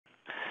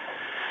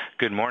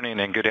Good morning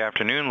and good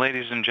afternoon,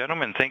 ladies and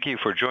gentlemen. Thank you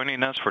for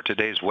joining us for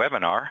today's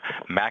webinar,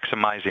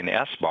 Maximizing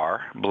SBAR,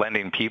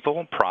 Blending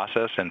People,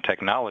 Process, and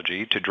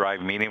Technology to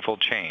Drive Meaningful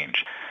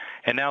Change.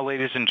 And now,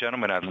 ladies and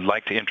gentlemen, I'd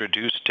like to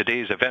introduce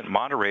today's event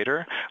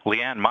moderator,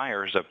 Leanne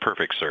Myers of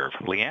PerfectServe.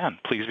 Leanne,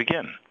 please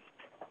begin.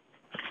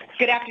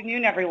 Good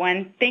afternoon,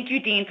 everyone. Thank you,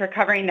 Dean, for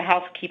covering the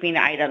housekeeping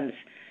items.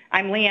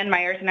 I'm Leanne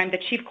Myers, and I'm the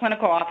Chief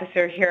Clinical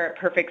Officer here at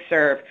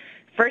PerfectServe.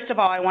 First of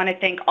all, I want to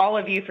thank all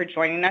of you for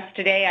joining us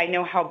today. I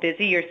know how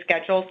busy your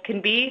schedules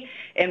can be,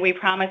 and we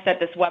promise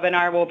that this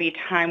webinar will be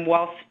time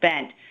well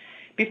spent.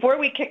 Before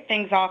we kick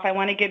things off, I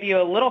want to give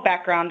you a little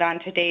background on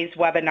today's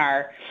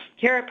webinar.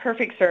 Here at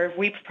PerfectServe,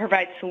 we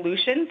provide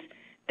solutions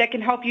that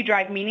can help you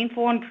drive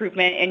meaningful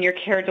improvement in your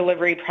care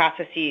delivery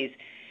processes.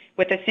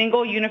 With a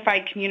single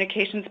unified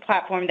communications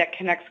platform that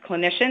connects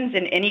clinicians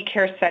in any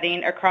care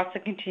setting across the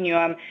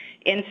continuum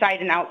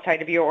inside and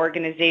outside of your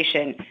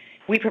organization,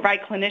 we provide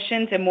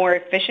clinicians a more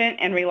efficient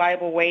and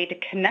reliable way to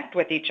connect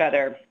with each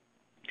other.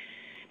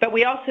 But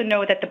we also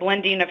know that the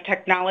blending of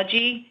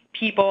technology,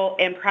 people,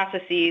 and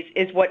processes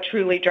is what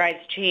truly drives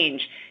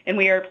change. And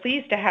we are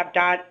pleased to have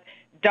Doug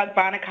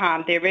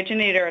Bonacum, the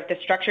originator of the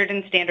Structured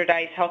and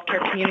Standardized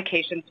Healthcare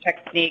Communications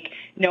Technique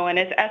known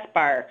as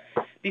SBAR.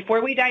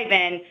 Before we dive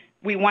in,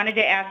 we wanted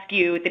to ask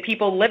you, the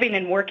people living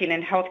and working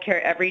in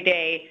healthcare every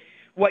day,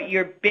 what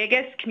your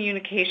biggest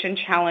communication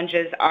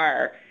challenges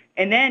are.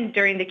 And then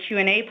during the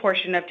Q&A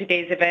portion of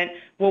today's event,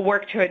 we'll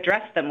work to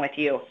address them with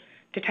you.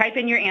 To type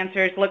in your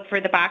answers, look for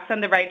the box on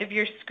the right of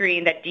your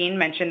screen that Dean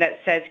mentioned that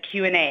says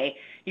Q&A.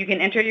 You can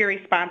enter your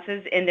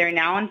responses in there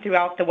now and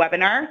throughout the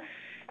webinar.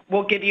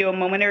 We'll give you a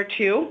moment or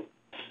two.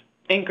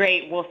 And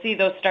great, we'll see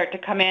those start to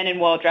come in,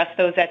 and we'll address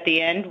those at the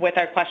end with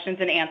our questions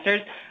and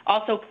answers.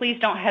 Also, please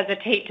don't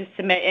hesitate to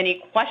submit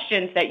any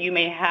questions that you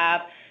may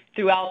have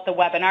throughout the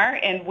webinar,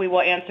 and we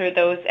will answer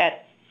those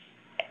at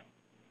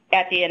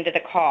the end of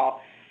the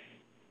call.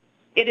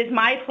 It is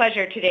my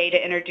pleasure today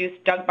to introduce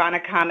Doug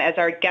Bonacum as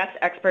our guest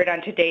expert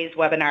on today's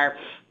webinar.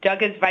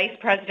 Doug is Vice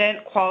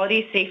President,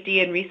 Quality,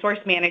 Safety, and Resource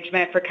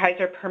Management for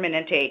Kaiser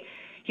Permanente.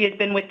 He has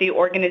been with the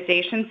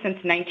organization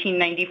since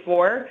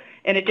 1994.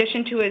 In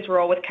addition to his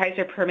role with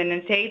Kaiser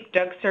Permanente,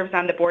 Doug serves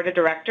on the Board of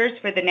Directors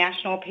for the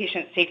National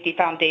Patient Safety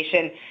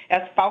Foundation,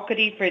 as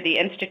faculty for the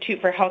Institute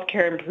for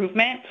Healthcare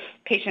Improvement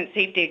Patient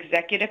Safety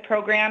Executive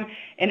Program,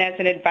 and as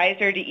an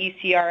advisor to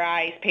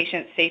ECRI's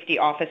Patient Safety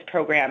Office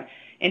Program.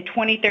 In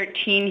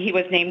 2013, he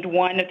was named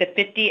one of the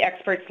 50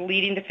 experts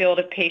leading the field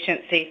of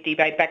patient safety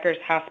by Becker's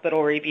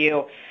Hospital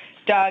Review.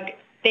 Doug,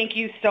 thank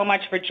you so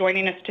much for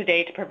joining us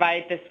today to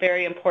provide this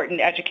very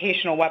important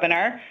educational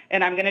webinar,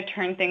 and I'm going to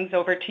turn things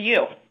over to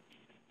you.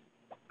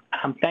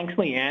 Thanks,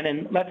 Leanne,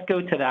 and let's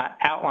go to the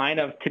outline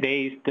of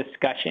today's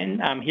discussion.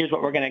 Here's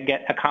what we're going to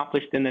get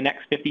accomplished in the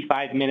next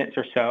 55 minutes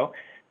or so.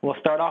 We'll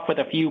start off with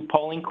a few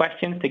polling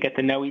questions to get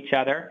to know each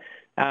other.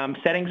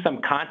 Setting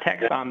some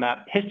context on the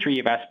history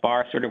of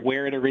SBAR, sort of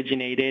where it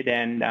originated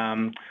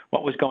and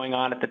what was going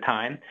on at the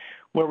time.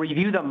 We'll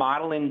review the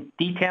model in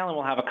detail, and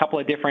we'll have a couple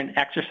of different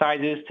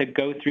exercises to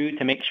go through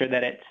to make sure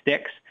that it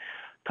sticks.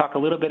 Talk a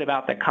little bit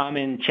about the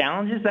common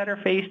challenges that are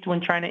faced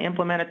when trying to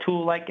implement a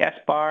tool like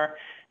SBAR,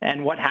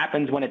 and what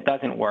happens when it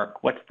doesn't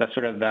work. What's the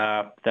sort of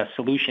the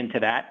solution to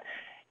that?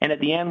 And at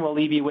the end, we'll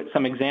leave you with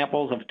some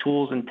examples of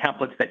tools and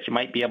templates that you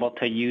might be able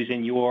to use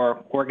in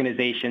your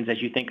organizations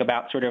as you think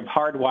about sort of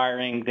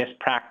hardwiring this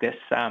practice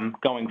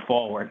going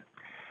forward.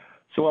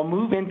 So we'll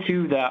move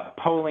into the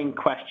polling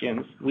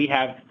questions. We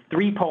have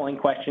 3 polling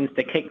questions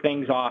to kick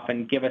things off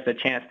and give us a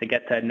chance to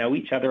get to know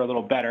each other a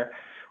little better.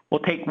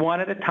 We'll take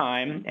one at a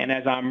time, and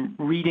as I'm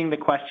reading the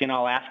question,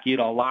 I'll ask you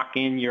to lock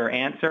in your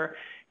answer,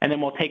 and then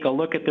we'll take a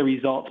look at the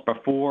results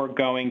before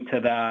going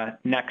to the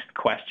next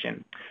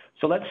question.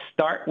 So let's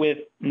start with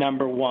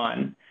number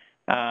 1.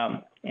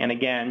 And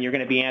again, you're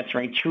going to be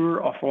answering true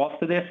or false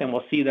to this, and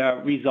we'll see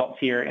the results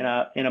here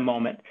in a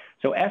moment.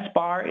 So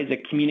SBAR is a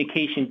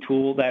communication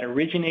tool that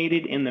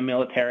originated in the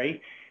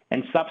military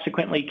and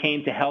subsequently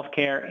came to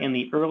healthcare in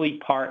the early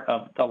part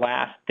of the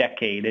last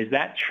decade. Is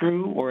that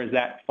true or is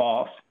that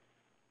false?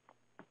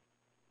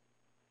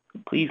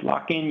 Please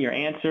lock in your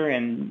answer,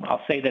 and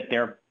I'll say that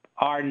there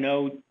are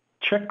no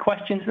trick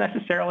questions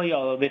necessarily,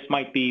 although this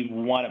might be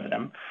one of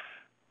them.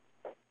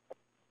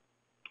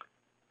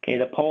 Okay,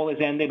 the poll has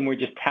ended, and we're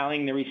just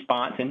tallying the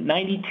response. And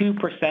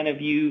 92% of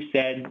you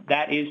said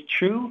that is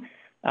true.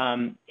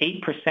 8%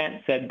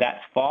 said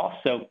that's false.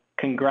 So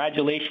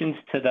congratulations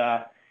to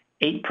the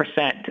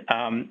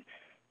 8%.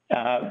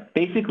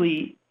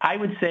 Basically, I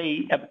would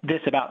say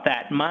this about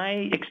that. My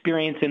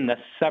experience in the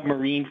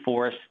submarine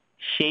force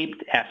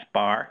shaped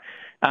SBAR,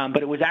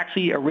 but it was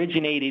actually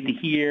originated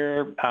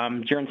here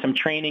during some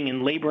training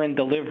in labor and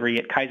delivery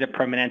at Kaiser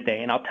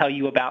Permanente, and I'll tell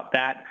you about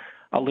that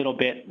a little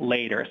bit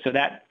later. So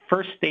that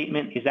first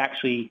statement is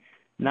actually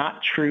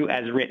not true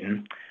as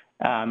written.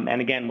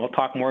 And again, we'll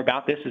talk more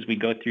about this as we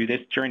go through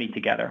this journey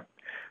together.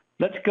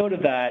 Let's go to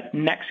the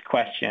next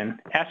question.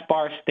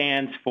 SBAR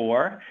stands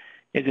for,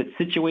 is it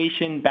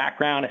Situation,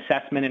 Background,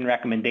 Assessment, and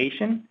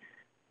Recommendation,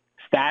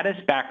 Status,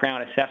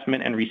 Background,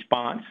 Assessment, and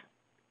Response,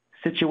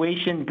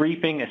 situation,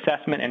 briefing,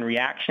 assessment, and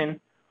reaction?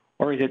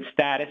 Or is it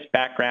status,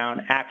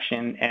 background,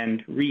 action,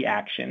 and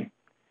reaction?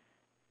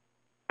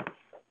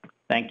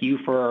 Thank you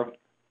for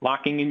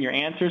locking in your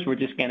answers. We're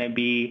just going to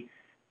be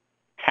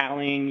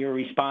tallying your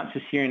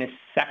responses here in a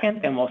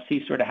second, and we'll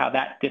see sort of how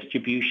that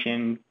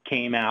distribution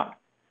came out.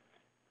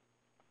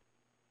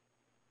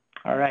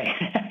 All right,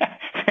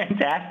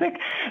 fantastic.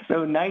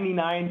 So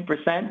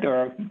 99%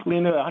 or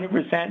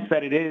 100%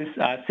 said it is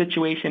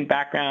situation,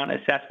 background,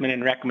 assessment,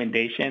 and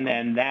recommendation,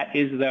 and that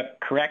is the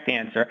correct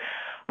answer.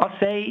 I'll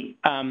say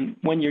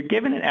when you're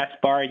given an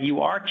SBAR,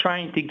 you are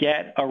trying to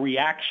get a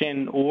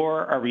reaction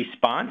or a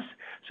response.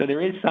 So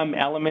there is some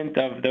element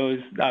of those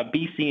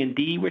B, C, and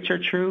D which are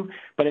true,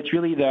 but it's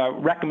really the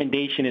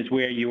recommendation is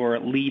where you are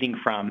leading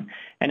from.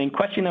 And in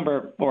question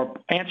number, or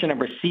answer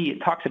number C, it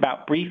talks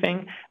about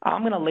briefing.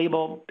 I'm going to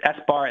label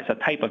SBAR as a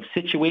type of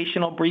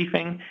situational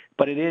briefing,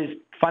 but it is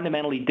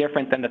fundamentally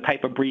different than the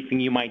type of briefing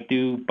you might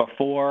do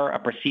before a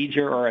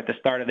procedure or at the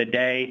start of the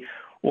day,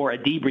 or a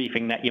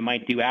debriefing that you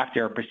might do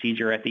after a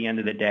procedure at the end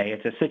of the day.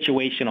 It's a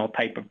situational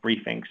type of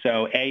briefing.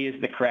 So A is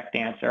the correct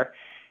answer.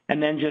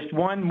 And then just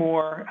one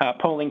more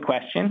polling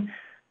question.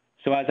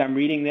 So as I'm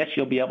reading this,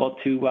 you'll be able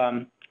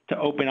to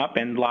open up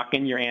and lock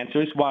in your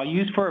answers. While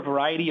used for a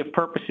variety of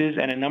purposes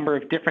and a number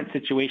of different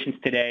situations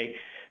today,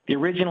 the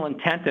original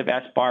intent of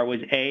SBAR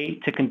was A,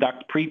 to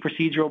conduct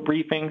pre-procedural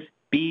briefings,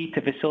 B,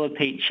 to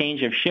facilitate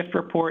change of shift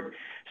report,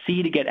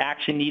 C, to get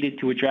action needed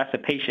to address a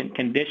patient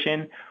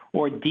condition,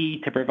 or D,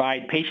 to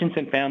provide patients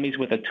and families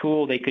with a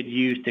tool they could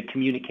use to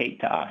communicate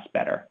to us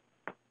better.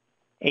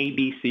 A,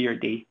 B, C, or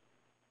D.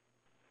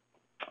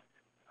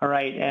 All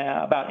right,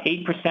 about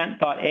 8%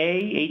 thought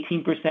A,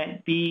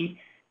 18% B,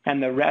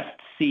 and the rest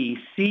C.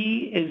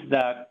 C is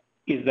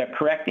the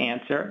correct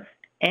answer,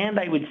 and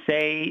I would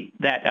say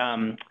that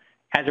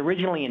as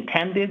originally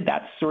intended,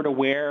 that's sort of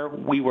where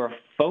we were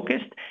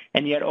focused,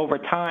 and yet over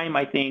time,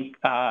 I think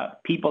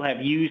people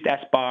have used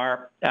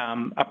SBAR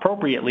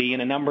appropriately in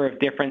a number of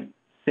different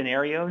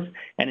scenarios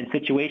and in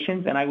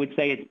situations, and I would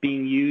say it's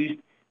being used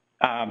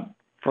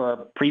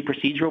for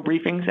pre-procedural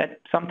briefings at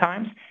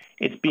sometimes.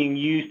 It's being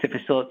used to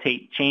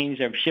facilitate change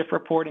of shift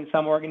report in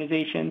some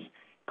organizations,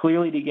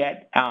 clearly to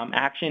get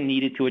action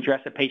needed to address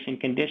a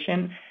patient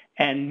condition.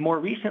 And more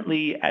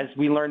recently, as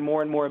we learn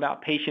more and more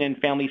about patient and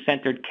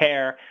family-centered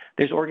care,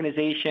 there's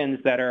organizations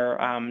that are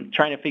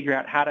trying to figure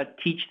out how to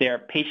teach their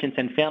patients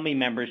and family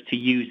members to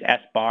use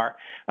SBAR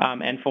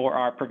and for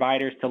our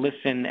providers to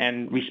listen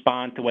and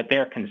respond to what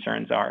their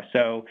concerns are.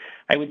 So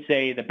I would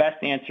say the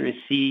best answer is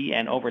C,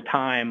 and over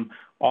time,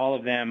 all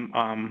of them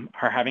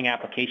are having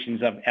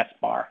applications of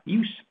SBAR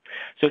use.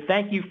 So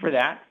thank you for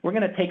that. We're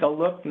going to take a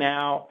look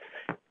now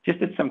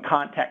just at some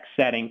context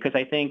setting, because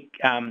I think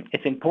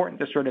it's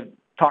important to sort of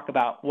talk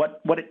about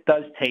what it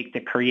does take to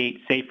create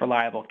safe,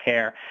 reliable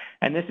care.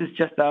 And this is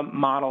just a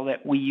model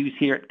that we use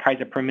here at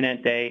Kaiser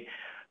Permanente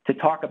to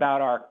talk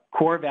about our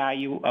core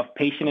value of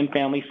patient and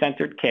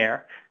family-centered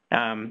care,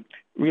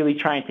 really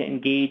trying to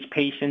engage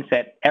patients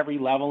at every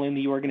level in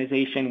the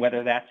organization,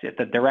 whether that's at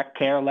the direct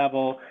care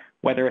level,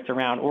 whether it's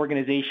around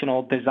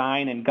organizational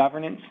design and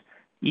governance,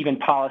 even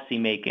policy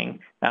making,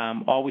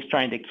 always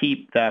trying to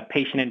keep the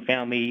patient and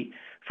family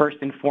first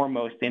and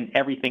foremost in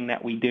everything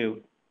that we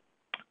do.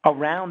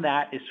 Around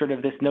that is sort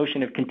of this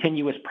notion of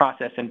continuous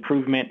process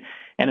improvement,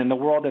 and in the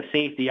world of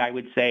safety, I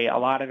would say a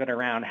lot of it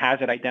around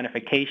hazard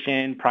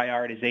identification,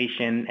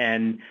 prioritization,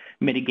 and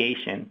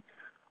mitigation,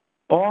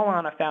 all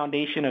on a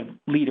foundation of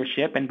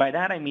leadership, and by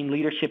that I mean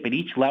leadership at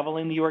each level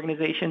in the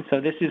organization. So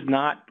this is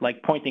not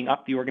like pointing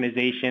up the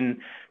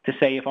organization to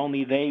say if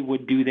only they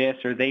would do this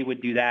or they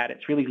would do that.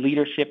 It's really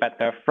leadership at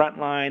the front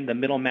line, the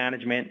middle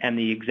management, and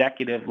the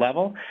executive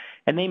level,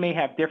 and they may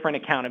have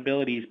different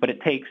accountabilities, but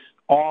it takes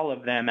all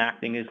of them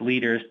acting as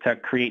leaders to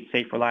create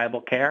safe, reliable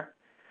care.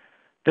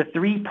 The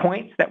 3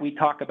 points that we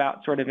talk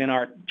about sort of in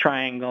our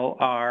triangle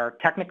are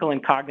technical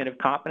and cognitive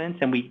competence,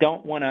 and we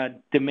don't want to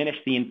diminish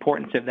the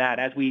importance of that.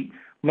 As we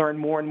learn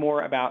more and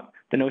more about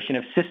the notion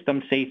of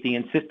system safety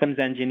and systems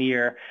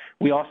engineer,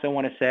 we also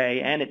want to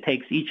say, and it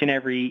takes each and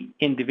every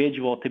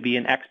individual to be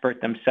an expert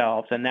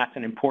themselves, and that's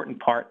an important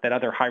part that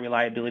other high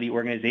reliability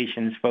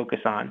organizations focus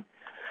on.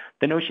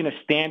 The notion of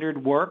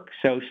standard work,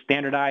 so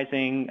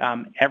standardizing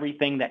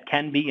everything that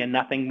can be and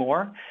nothing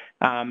more,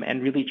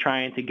 and really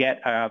trying to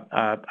get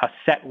a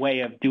set way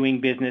of doing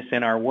business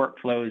in our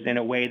workflows in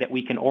a way that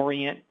we can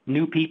orient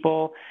new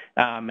people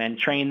and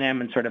train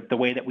them in sort of the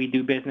way that we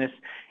do business,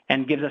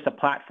 and gives us a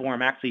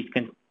platform actually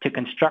to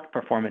construct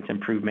performance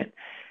improvement.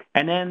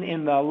 And then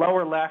in the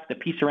lower left, the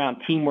piece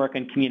around teamwork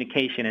and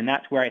communication, and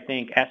that's where I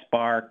think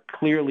SBAR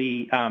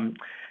clearly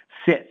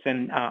sits.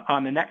 And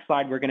on the next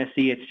slide, we're going to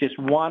see it's just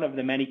one of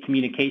the many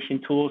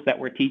communication tools that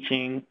we're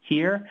teaching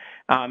here,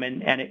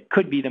 and it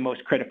could be the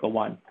most critical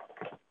one.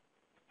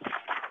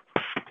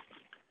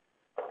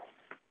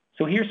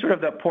 So here's sort of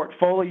the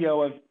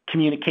portfolio of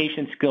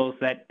communication skills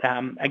that,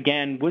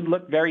 again, would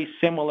look very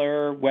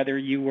similar whether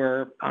you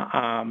were,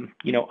 on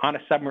a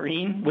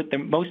submarine with the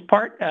most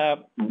part,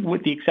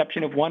 with the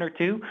exception of one or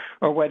two,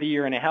 or whether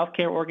you're in a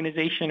healthcare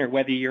organization or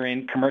whether you're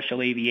in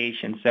commercial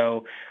aviation.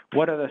 So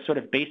what are the sort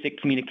of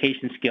basic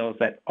communication skills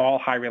that all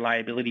high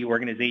reliability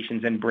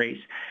organizations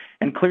embrace?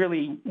 And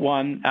clearly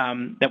one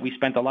that we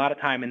spent a lot of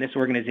time in this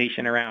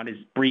organization around is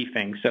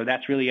briefing. So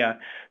that's really a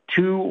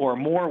two or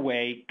more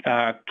way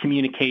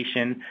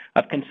communication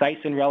of concise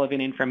and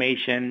relevant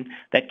information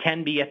that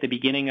can be at the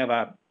beginning of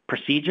a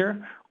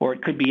procedure, or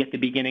it could be at the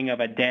beginning of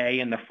a day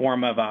in the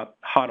form of a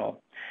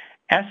huddle.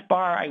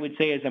 SBAR, I would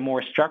say, is a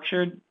more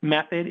structured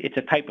method. It's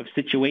a type of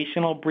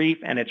situational brief,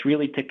 and it's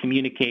really to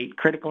communicate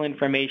critical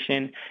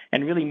information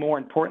and really, more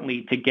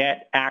importantly, to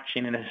get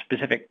action in a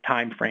specific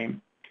time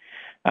frame.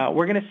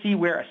 We're going to see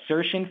where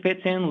assertion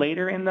fits in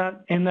later in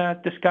the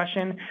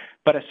discussion,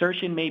 but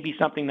assertion may be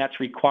something that's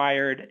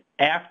required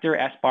after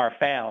SBAR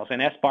fails,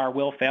 and SBAR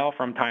will fail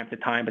from time to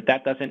time, but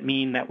that doesn't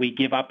mean that we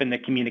give up in the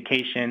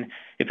communication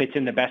if it's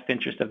in the best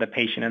interest of the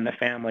patient and the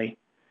family.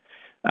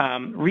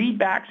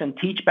 Readbacks and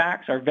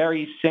teachbacks are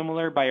very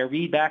similar. By a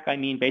readback, I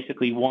mean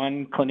basically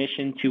one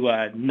clinician to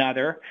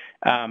another,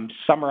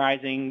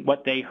 summarizing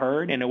what they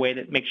heard in a way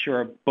that makes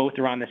sure both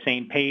are on the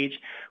same page,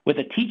 with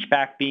a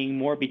teachback being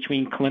more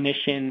between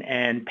clinician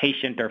and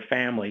patient or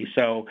family.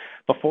 So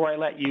before I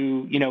let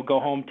you, go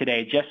home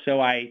today, just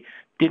so I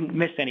didn't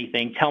miss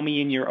anything, tell me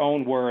in your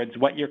own words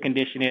what your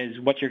condition is,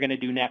 what you're going to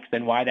do next,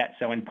 and why that's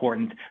so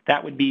important.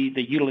 That would be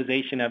the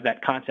utilization of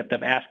that concept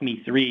of Ask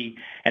Me 3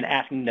 and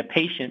asking the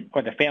patient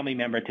or the family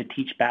member to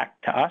teach back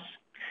to us.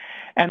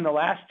 And the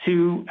last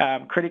two,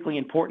 critically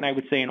important, I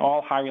would say, in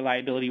all high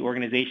reliability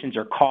organizations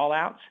are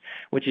call-outs,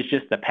 which is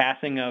just the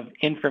passing of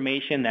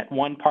information that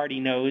one party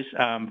knows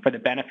for the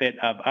benefit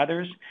of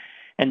others,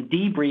 and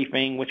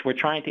debriefing, which we're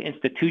trying to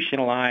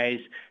institutionalize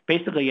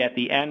basically at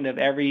the end of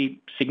every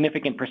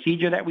significant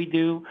procedure that we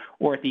do,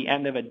 or at the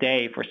end of a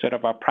day for sort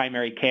of our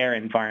primary care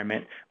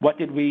environment. What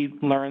did we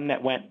learn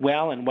that went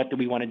well, and what do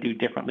we want to do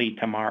differently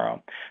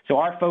tomorrow? So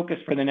our focus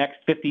for the next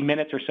 50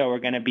 minutes or so are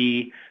going to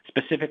be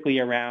specifically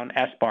around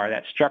SBAR,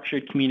 that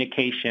structured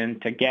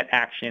communication to get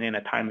action in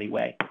a timely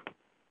way.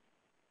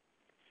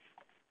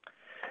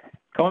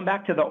 Going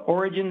back to the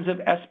origins of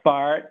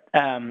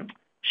SBAR,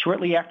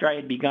 shortly after I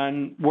had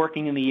begun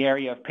working in the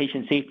area of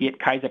patient safety at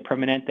Kaiser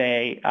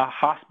Permanente, a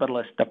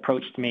hospitalist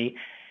approached me,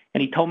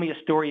 and he told me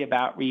a story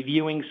about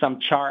reviewing some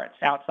charts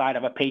outside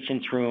of a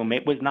patient's room.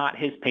 It was not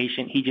his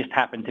patient. He just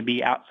happened to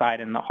be outside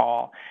in the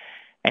hall.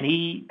 And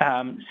he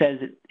says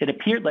it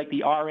appeared like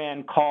the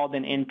RN called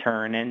an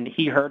intern, and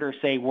he heard her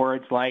say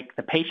words like,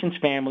 "The patient's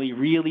family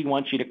really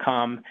wants you to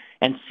come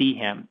and see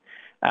him."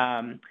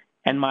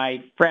 And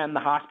my friend, the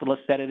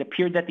hospitalist, said it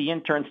appeared that the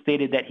intern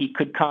stated that he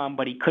could come,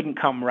 but he couldn't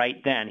come right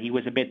then. He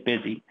was a bit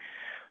busy.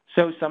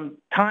 So some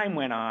time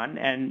went on,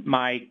 and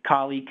my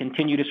colleague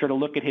continued to sort of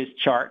look at his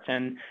charts.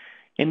 And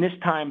in this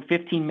time,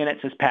 15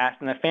 minutes has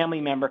passed, and a family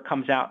member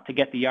comes out to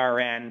get the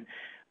RN.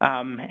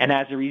 And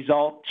as a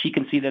result, she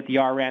can see that the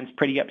RN's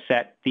pretty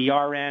upset. The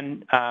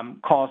RN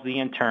calls the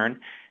intern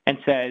and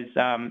says,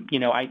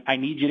 I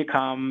need you to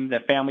come.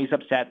 The family's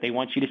upset. They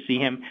want you to see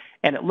him.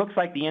 And it looks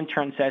like the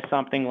intern says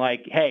something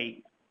like, "Hey,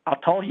 I'll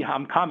tell you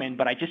I'm coming,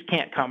 but I just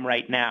can't come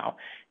right now."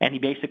 And he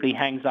basically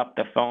hangs up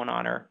the phone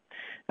on her.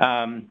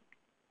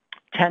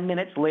 10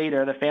 minutes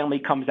later, the family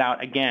comes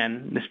out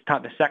again,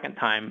 the second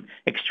time,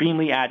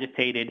 extremely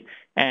agitated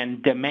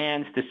and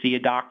demands to see a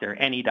doctor,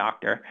 any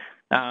doctor.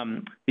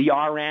 The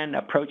RN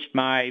approached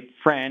my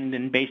friend,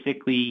 and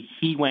basically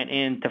he went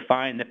in to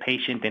find the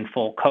patient in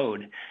full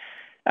code.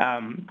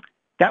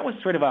 That was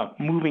sort of a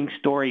moving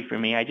story for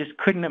me. I just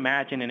couldn't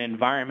imagine an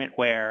environment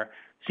where,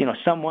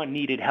 someone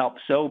needed help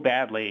so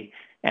badly,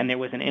 and there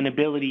was an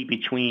inability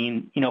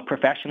between,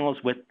 professionals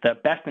with the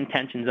best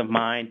intentions of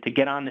mind to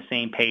get on the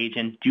same page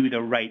and do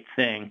the right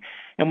thing.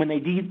 And when they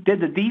did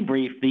the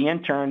debrief, the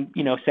intern,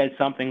 said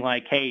something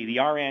like, "Hey, the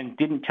RN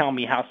didn't tell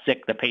me how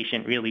sick the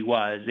patient really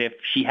was. If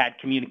she had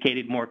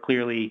communicated more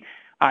clearly,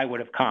 I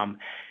would have come."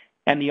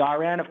 And the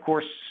RN, of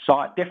course,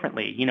 saw it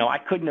differently. I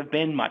couldn't have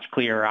been much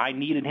clearer. I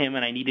needed him,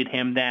 and I needed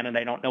him then, and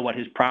I don't know what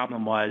his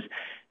problem was.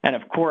 And,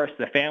 of course,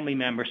 the family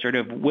member sort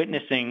of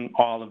witnessing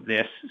all of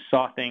this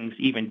saw things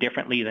even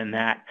differently than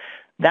that.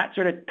 That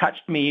sort of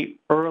touched me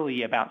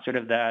early about sort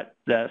of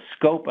the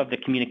scope of the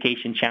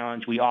communication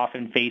challenge we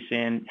often face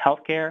in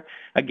healthcare,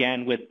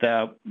 again, with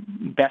the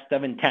best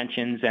of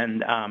intentions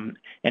and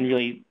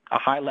really a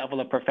high level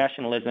of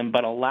professionalism,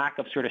 but a lack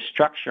of sort of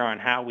structure on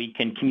how we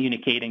can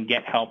communicate and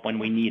get help when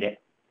we need it.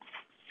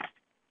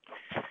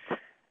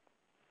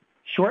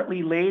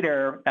 Shortly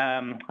later,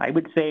 I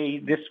would say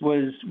this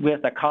was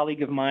with a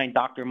colleague of mine,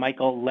 Dr.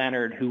 Michael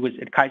Leonard, who was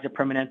at Kaiser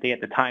Permanente at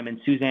the time, and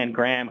Suzanne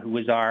Graham, who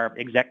was our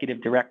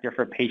executive director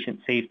for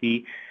patient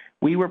safety.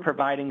 We were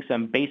providing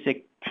some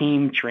basic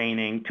team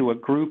training to a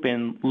group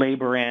in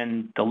labor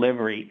and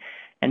delivery.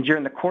 And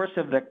during the course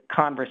of the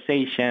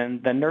conversation,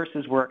 the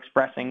nurses were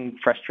expressing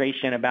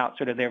frustration about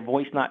sort of their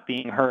voice not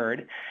being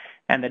heard.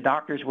 and the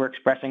doctors were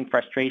expressing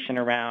frustration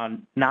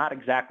around not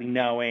exactly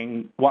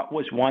knowing what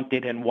was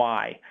wanted and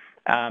why.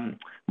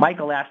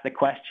 Michael asked the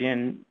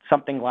question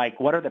something like,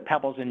 what are the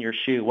pebbles in your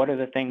shoe? What are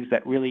the things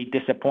that really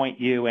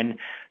disappoint you and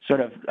sort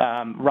of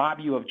rob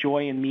you of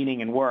joy and meaning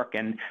in work?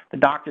 And the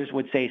doctors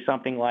would say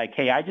something like,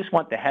 hey, I just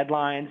want the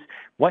headlines.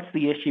 What's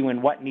the issue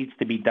and what needs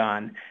to be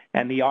done?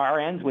 And the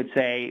RNs would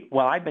say,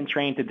 well, I've been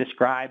trained to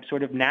describe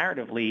sort of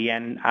narratively,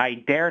 and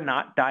I dare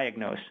not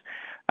diagnose.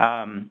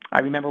 I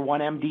remember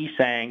one MD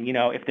saying,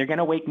 if they're going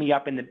to wake me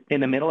up in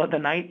the middle of the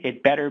night,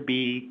 it better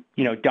be,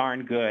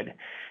 darn good.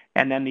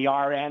 And then the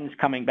RNs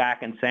coming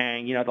back and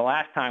saying, the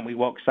last time we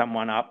woke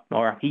someone up,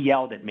 or he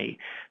yelled at me.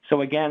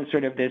 So again,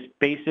 sort of this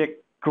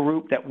basic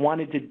group that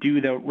wanted to do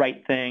the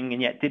right thing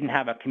and yet didn't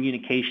have a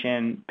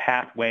communication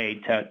pathway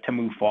to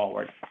move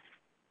forward.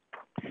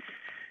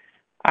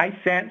 I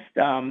sensed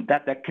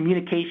that the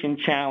communication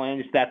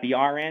challenge that the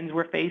RNs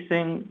were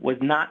facing was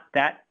not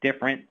that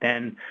different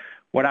than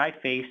what I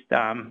faced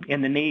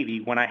in the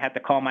Navy when I had to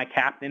call my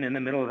captain in the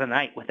middle of the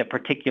night with a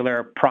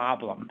particular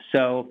problem.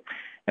 So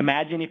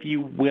imagine, if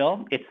you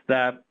will, it's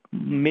the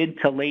mid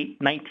to late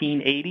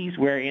 1980s.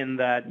 We're in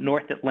the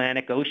North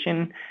Atlantic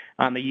Ocean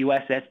on the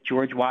USS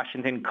George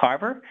Washington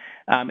Carver.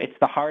 It's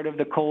the heart of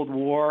the Cold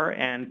War,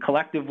 and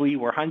collectively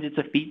we're hundreds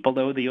of feet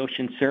below the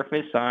ocean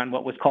surface on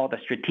what was called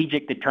a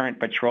strategic deterrent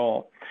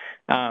patrol.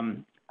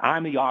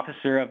 I'm the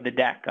officer of the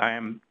deck. I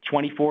am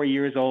 24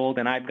 years old,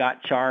 and I've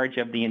got charge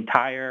of the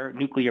entire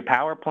nuclear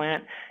power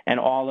plant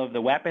and all of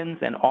the weapons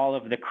and all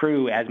of the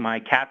crew as my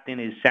captain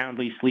is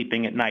soundly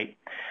sleeping at night.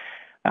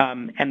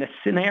 And the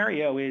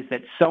scenario is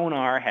that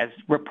sonar has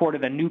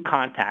reported a new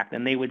contact,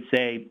 and they would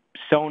say,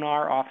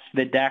 sonar off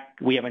the deck,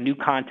 we have a new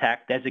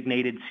contact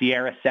designated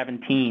Sierra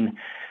 17.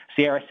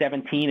 Sierra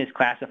 17 is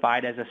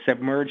classified as a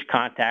submerged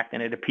contact,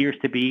 and it appears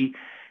to be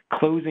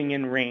closing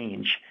in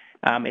range.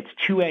 It's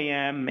 2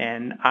 a.m.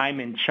 and I'm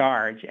in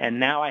charge, and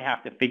now I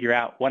have to figure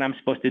out what I'm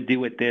supposed to do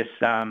with this,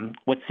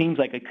 what seems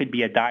like it could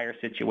be a dire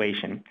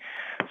situation.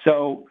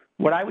 So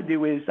what I would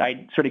do is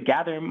I'd sort of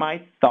gather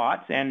my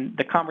thoughts, and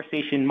the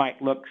conversation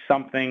might look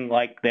something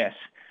like this.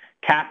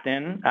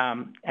 Captain,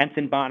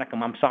 Ensign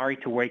Bonacum, I'm sorry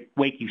to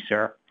wake you,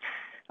 sir.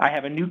 I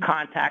have a new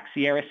contact,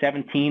 Sierra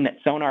 17, that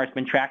sonar has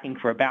been tracking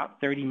for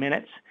about 30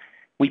 minutes.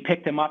 We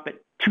picked him up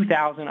at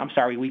 20,000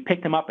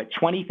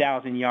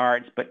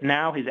 yards, but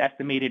now his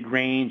estimated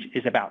range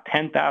is about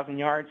 10,000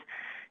 yards,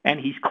 and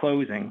he's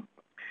closing.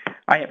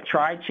 I have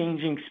tried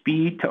changing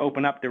speed to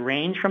open up the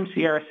range from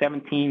Sierra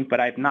 17, but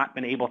I've not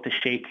been able to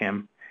shake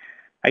him.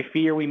 I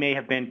fear we may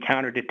have been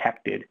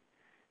counter-detected.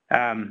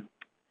 I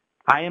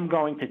am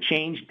going to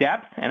change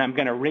depth, and I'm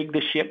going to rig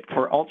the ship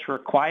for ultra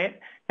quiet,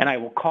 and I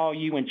will call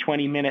you in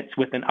 20 minutes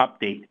with an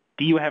update.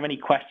 Do you have any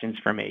questions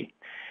for me?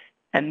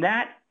 And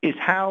that is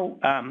how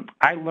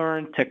I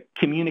learned to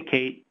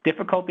communicate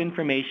difficult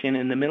information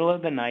in the middle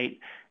of the night,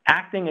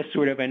 acting as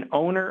sort of an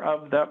owner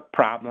of the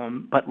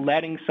problem, but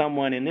letting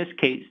someone, in this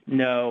case,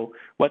 know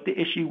what the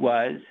issue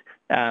was,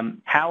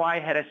 how I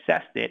had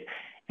assessed it.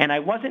 And I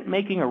wasn't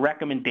making a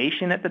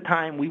recommendation at the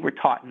time. We were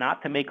taught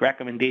not to make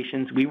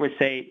recommendations. We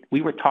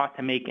were taught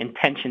to make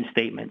intention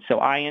statements. So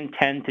I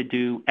intend to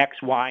do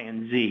X, Y,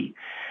 and Z.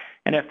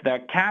 And if the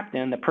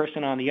captain, the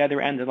person on the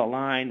other end of the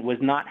line, was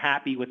not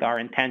happy with our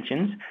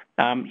intentions,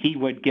 he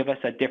would give us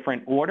a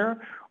different order,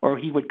 or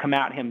he would come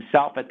out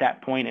himself at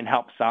that point and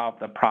help solve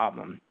the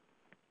problem.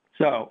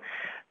 So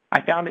I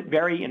found it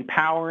very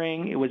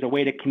empowering. It was a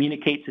way to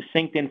communicate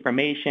succinct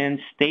information,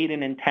 state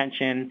an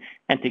intention,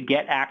 and to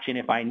get action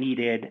if I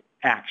needed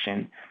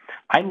action.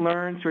 I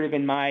learned sort of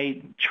in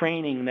my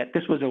training that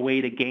this was a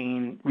way to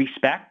gain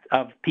respect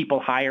of people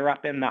higher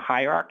up in the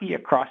hierarchy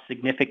across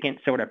significant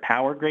sort of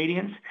power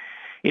gradients.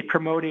 It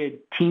promoted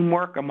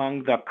teamwork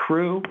among the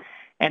crew,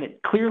 and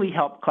it clearly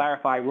helped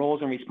clarify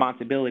roles and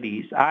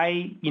responsibilities.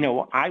 I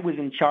was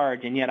in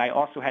charge, and yet I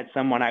also had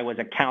someone I was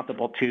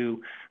accountable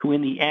to who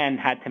in the end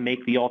had to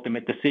make the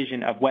ultimate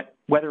decision of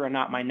whether or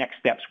not my next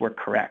steps were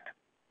correct.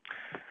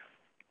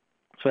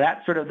 So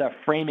that's sort of the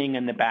framing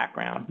and the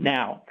background.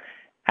 Now,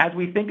 as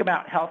we think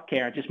about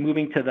healthcare, just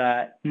moving to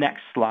the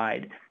next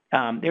slide,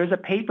 there's a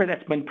paper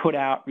that's been put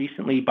out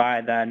recently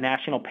by the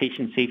National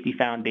Patient Safety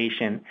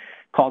Foundation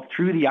called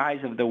Through the Eyes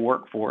of the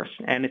Workforce,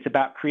 and it's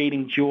about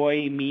creating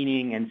joy,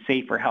 meaning, and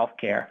safer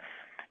healthcare.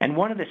 And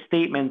one of the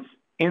statements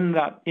in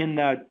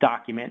the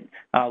document,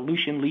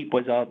 Lucian Leap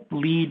was a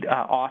lead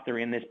author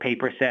in this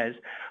paper, says,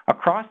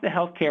 across the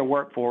healthcare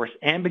workforce,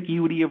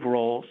 ambiguity of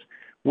roles,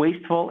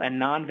 wasteful and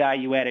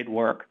non-value-added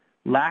work,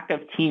 lack of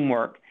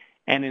teamwork,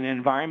 and an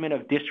environment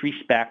of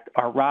disrespect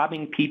are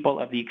robbing people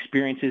of the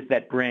experiences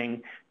that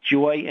bring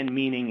joy and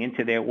meaning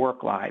into their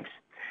work lives.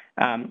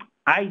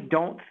 I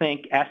don't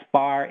think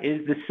SBAR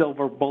is the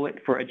silver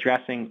bullet for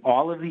addressing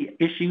all of the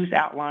issues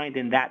outlined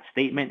in that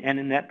statement and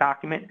in that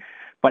document,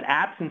 but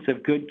absence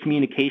of good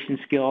communication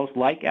skills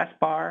like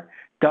SBAR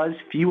does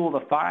fuel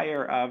the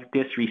fire of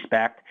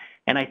disrespect,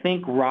 and I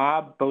think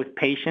rob both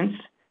patients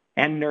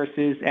and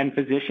nurses and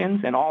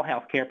physicians and all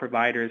healthcare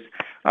providers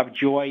of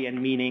joy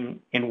and meaning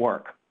in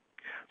work.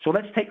 So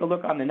let's take a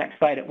look on the next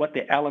slide at what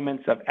the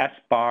elements of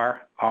SBAR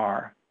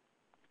are.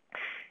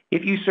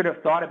 If you sort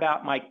of thought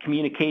about my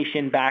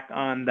communication back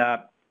on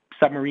the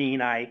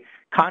submarine, I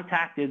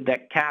contacted the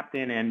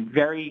captain and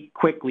very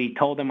quickly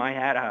told him I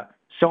had a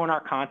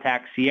sonar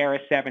contact, Sierra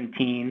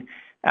 17.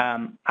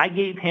 I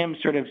gave him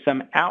sort of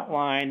some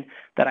outline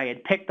that I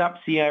had picked up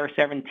Sierra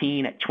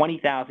 17 at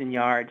 20,000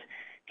 yards.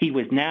 He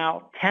was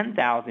now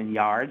 10,000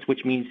 yards,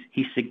 which means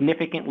he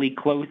significantly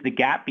closed the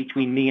gap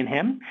between me and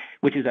him,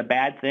 which is a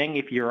bad thing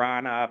if you're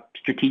on a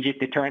strategic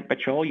deterrent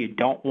patrol. You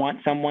don't want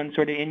someone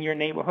sort of in your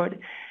neighborhood.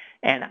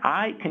 And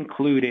I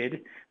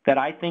concluded that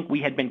I think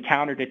we had been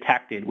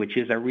counter-detected, which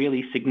is a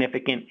really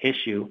significant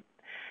issue.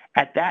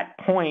 At that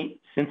point,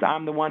 since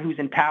I'm the one who's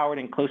empowered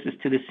and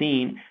closest to the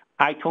scene,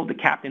 I told the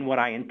captain what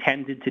I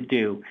intended to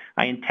do.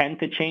 I intend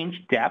to change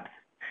depth,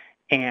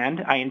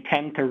 and I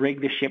intend to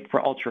rig the ship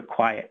for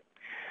ultra-quiet.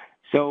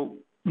 So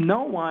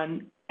no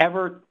one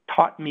ever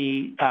taught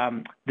me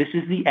this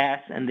is the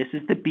S, and this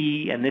is the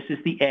B, and this is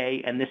the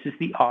A, and this is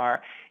the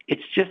R.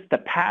 It's just the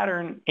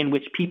pattern in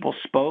which people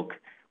spoke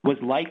was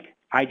like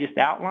I just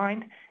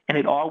outlined, and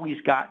it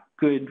always got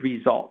good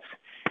results.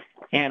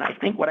 And I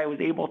think what I was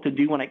able to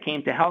do when I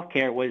came to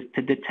healthcare was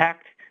to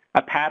detect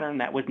a pattern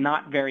that was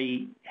not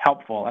very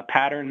helpful, a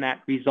pattern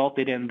that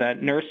resulted in the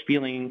nurse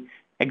feeling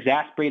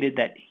exasperated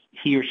that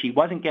he or she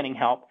wasn't getting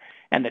help,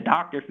 and the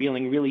doctor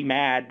feeling really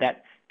mad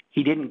that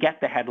he didn't get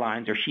the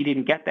headlines or she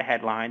didn't get the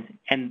headlines,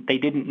 and they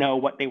didn't know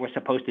what they were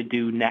supposed to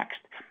do next.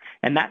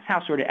 And that's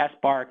how sort of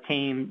SBAR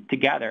came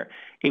together.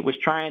 It was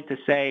trying to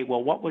say,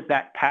 well, what was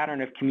that pattern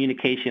of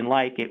communication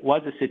like? It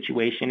was a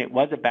situation, it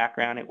was a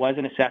background, it was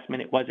an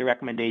assessment, it was a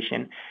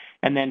recommendation,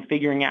 and then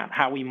figuring out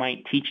how we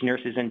might teach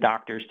nurses and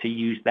doctors to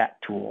use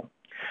that tool.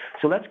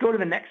 So let's go to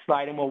the next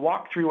slide, and we'll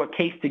walk through a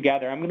case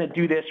together. I'm going to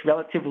do this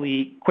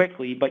relatively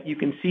quickly, but you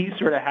can see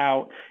sort of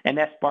how an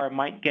SBAR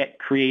might get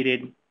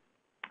created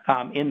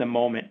in the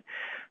moment.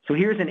 So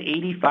here's an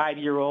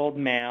 85-year-old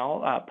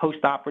male,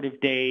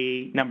 post-operative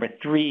day number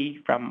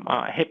 3 from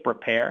hip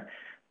repair.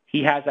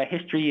 He has a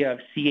history of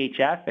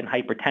CHF and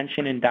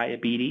hypertension and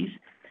diabetes.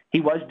 He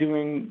was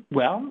doing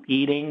well,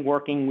 eating,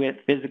 working with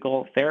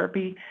physical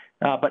therapy,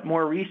 but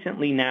more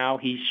recently now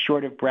he's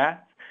short of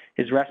breath.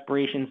 His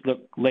respirations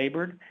look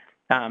labored.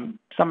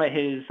 Some of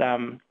his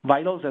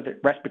vitals, the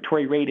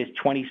respiratory rate is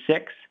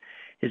 26.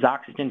 His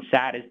oxygen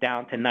sat is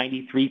down to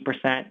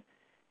 93%.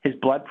 His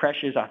blood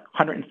pressure is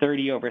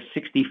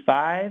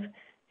 130/65.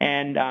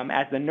 And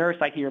as the nurse,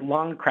 I hear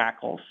lung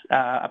crackles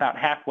about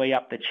halfway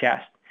up the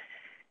chest.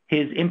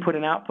 His input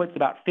and output is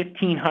about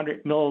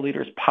 1,500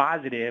 milliliters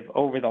positive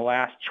over the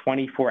last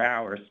 24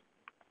 hours.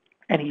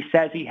 And he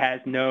says he has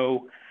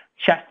no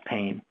chest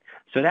pain.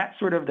 So that's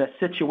sort of the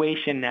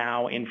situation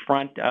now in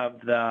front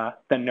of the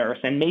nurse.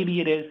 And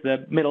maybe it is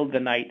the middle of the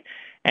night,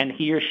 and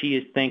he or she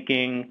is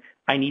thinking,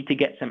 I need to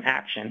get some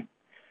action.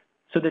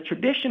 So the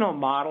traditional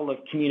model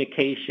of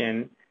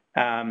communication,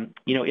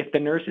 if the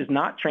nurse is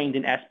not trained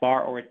in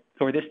SBAR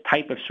or this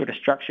type of sort of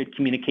structured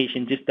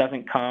communication just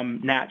doesn't come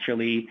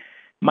naturally,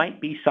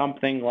 might be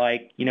something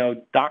like,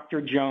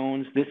 Dr.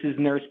 Jones, this is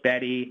Nurse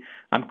Betty.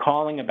 I'm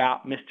calling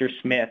about Mr.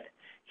 Smith.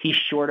 He's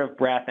short of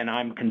breath and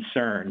I'm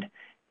concerned.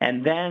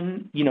 And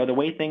then, the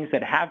way things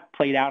that have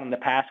played out in the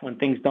past when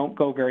things don't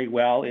go very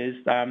well is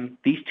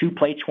these two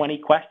play 20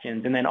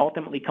 questions and then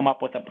ultimately come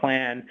up with a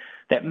plan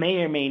that may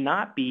or may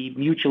not be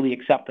mutually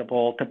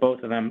acceptable to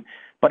both of them,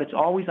 but it's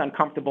always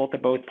uncomfortable to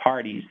both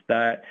parties.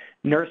 The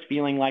nurse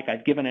feeling like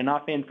I've given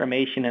enough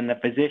information and the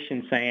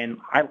physician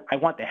saying, I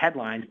want the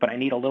headlines, but I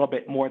need a little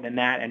bit more than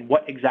that, and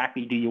what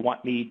exactly do you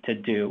want me to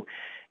do?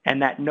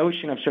 And that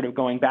notion of sort of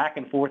going back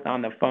and forth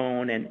on the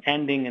phone and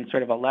ending in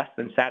sort of a less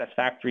than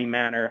satisfactory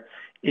manner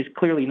is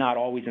clearly not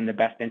always in the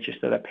best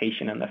interest of the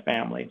patient and the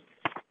family.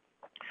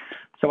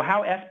 So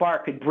how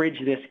SBAR could bridge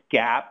this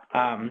gap,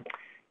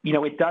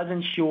 it does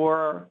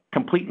ensure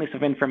completeness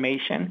of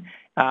information.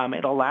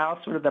 It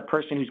allows sort of the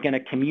person who's going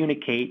to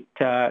communicate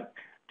to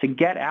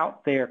get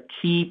out their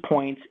key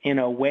points in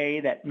a way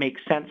that makes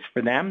sense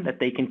for them, that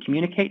they can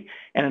communicate,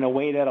 and in a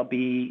way that'll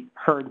be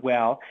heard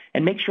well,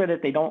 and make sure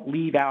that they don't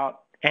leave out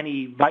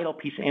any vital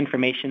piece of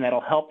information that'll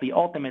help the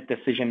ultimate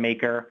decision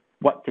maker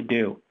what to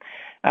do.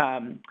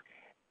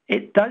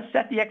 It does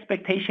set the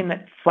expectation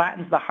that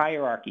flattens the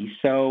hierarchy.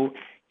 So,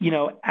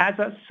 as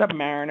a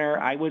submariner,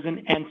 I was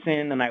an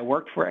ensign and I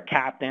worked for a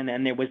captain,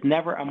 and there was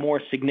never a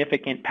more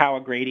significant power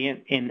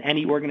gradient in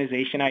any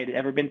organization I had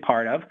ever been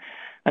part of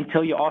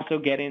until you also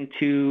get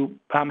into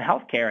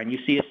healthcare and you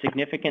see a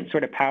significant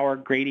sort of power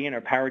gradient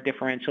or power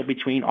differential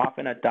between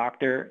often a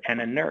doctor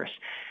and a nurse.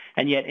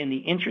 And yet, in the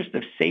interest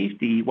of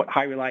safety, what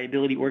high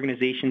reliability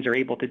organizations are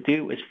able to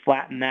do is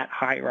flatten that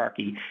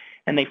hierarchy.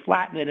 And they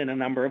flatten it in a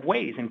number of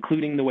ways,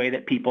 including the way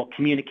that people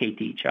communicate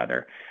to each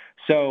other.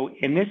 So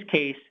in this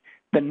case,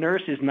 the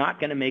nurse is not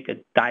going to make a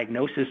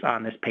diagnosis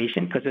on this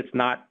patient because it's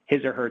not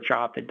his or her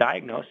job to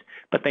diagnose,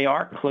 but they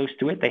are close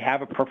to it. They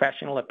have a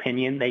professional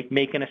opinion. They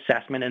make an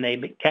assessment, and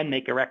they can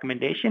make a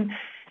recommendation.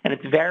 and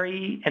it's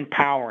very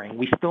empowering.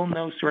 We still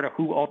know sort of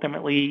who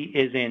ultimately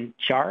is in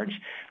charge,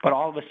 but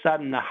all of a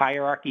sudden the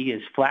hierarchy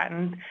is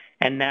flattened,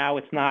 and now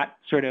it's not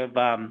sort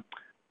of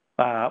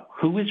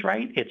who is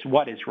right, it's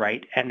what is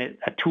right, and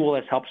a tool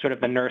has helped sort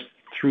of the nurse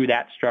through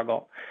that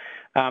struggle.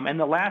 And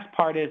the last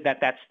part is that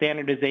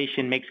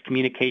standardization makes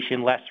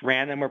communication less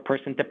random or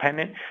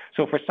person-dependent.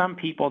 So for some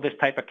people, this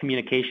type of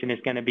communication is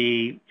going to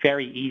be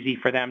very easy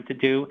for them to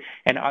do,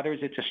 and others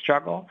it's a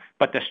struggle.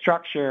 But the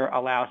structure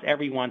allows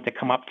everyone to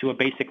come up to a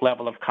basic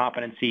level of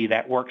competency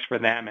that works for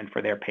them and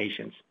for their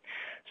patients.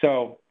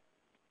 So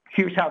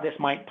here's how this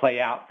might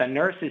play out. The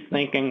nurse is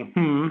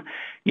thinking,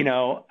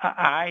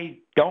 I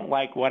don't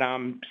like what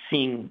I'm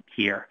seeing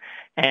here.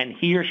 And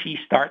he or she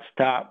starts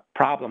to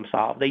problem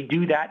solve. They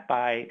do that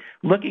by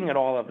looking at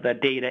all of the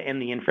data and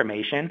the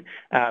information,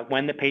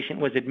 when the patient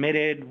was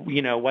admitted,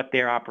 what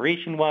their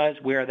operation was,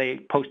 where they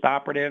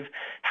post-operative,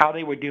 how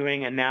they were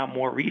doing, and now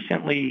more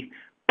recently,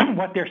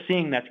 what they're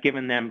seeing that's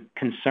given them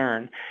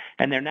concern.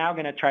 And they're now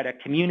going to try to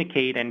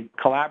communicate and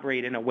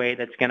collaborate in a way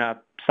that's going to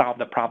solve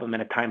the problem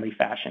in a timely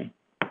fashion.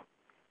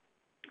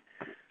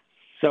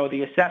 So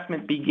the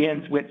assessment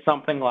begins with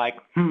something like,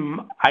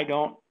 I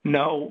don't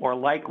know or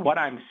like what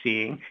I'm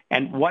seeing,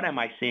 and what am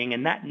I seeing?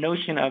 And that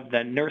notion of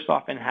the nurse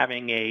often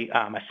having a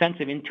sense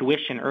of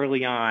intuition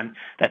early on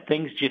that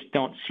things just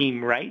don't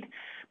seem right,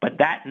 but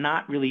that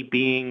not really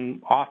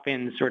being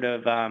often sort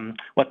of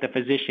what the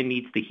physician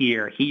needs to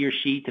hear. He or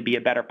she, to be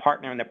a better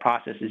partner in the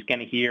process, is going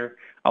to hear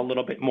a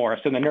little bit more.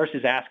 So the nurse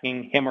is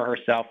asking him or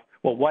herself,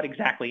 well, what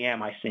exactly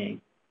am I seeing?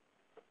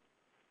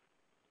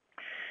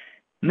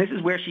 And this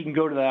is where she can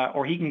go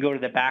to he can go to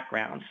the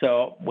background.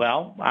 So,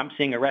 well, I'm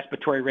seeing a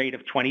respiratory rate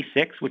of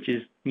 26, which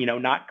is,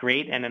 not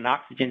great, and an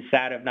oxygen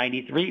sat of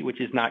 93,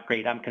 which is not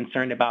great. I'm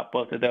concerned about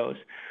both of those.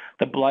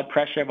 The blood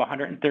pressure of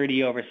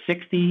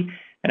 130/60,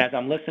 and as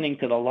I'm listening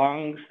to the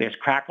lungs, there's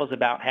crackles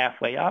about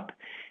halfway up,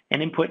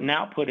 and input and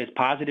output is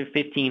positive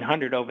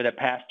 1,500 over the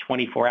past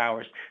 24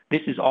 hours.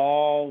 This is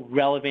all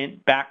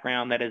relevant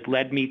background that has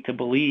led me to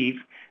believe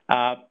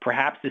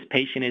perhaps this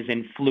patient is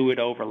in fluid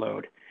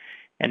overload.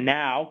 And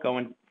now,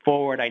 going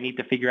forward, I need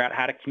to figure out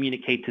how to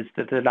communicate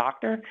to the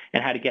doctor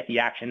and how to get the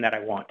action that I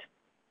want.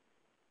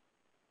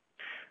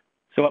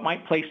 So it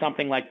might play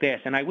something like this.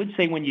 And I would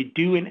say when you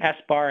do an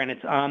SBAR and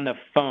it's on the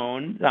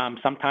phone,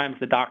 sometimes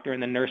the doctor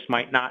and the nurse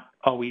might not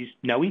always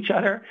know each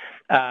other,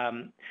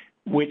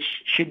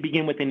 which should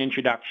begin with an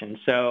introduction.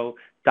 So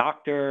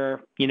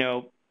Dr.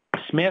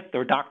 Smith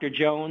or Dr.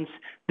 Jones,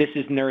 this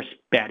is Nurse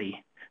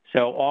Betty.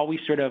 So always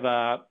sort of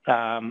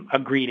a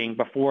greeting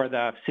before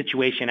the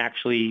situation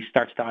actually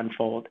starts to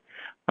unfold.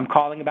 I'm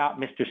calling about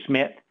Mr.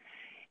 Smith.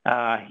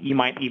 You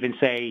might even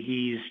say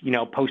he's,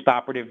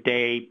 post-operative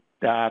day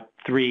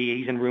 3.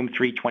 He's in room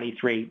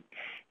 323.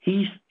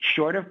 He's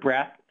short of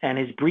breath, and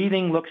his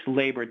breathing looks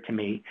labored to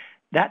me.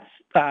 That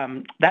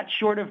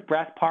short of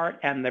breath part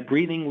and the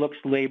breathing looks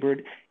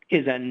labored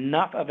is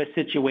enough of a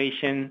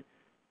situation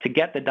to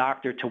get the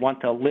doctor to want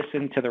to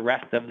listen to the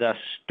rest of the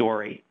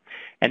story.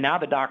 And now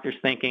the doctor's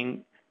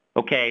thinking,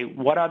 okay,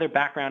 what other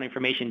background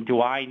information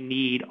do I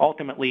need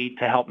ultimately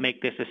to help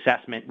make this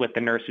assessment with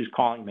the nurse who's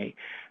calling me?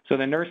 So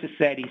the nurse has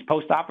said he's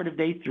post-operative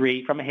day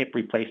 3 from a hip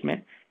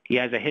replacement. He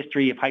has a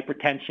history of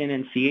hypertension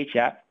and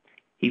CHF.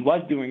 He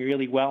was doing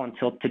really well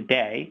until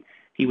today.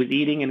 He was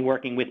eating and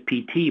working with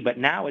PT, but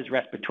now his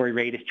respiratory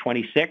rate is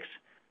 26,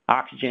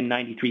 oxygen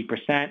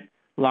 93%,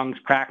 lungs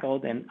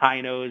crackled, and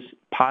INOs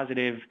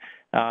positive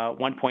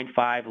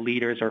 1.5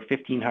 liters or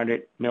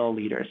 1,500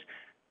 milliliters.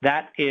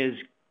 That is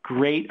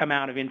great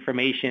amount of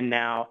information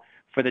now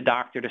for the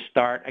doctor to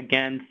start,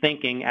 again,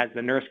 thinking as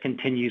the nurse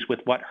continues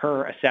with what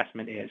her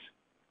assessment is.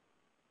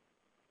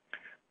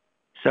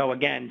 So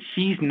again,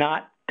 she's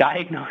not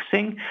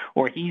diagnosing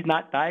or he's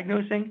not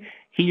diagnosing.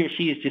 He or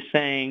she is just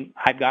saying,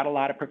 I've got a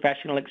lot of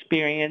professional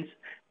experience.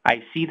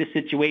 I see the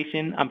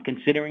situation. I'm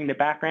considering the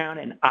background,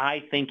 and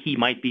I think he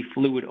might be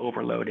fluid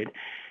overloaded.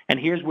 And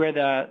here's where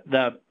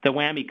the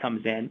whammy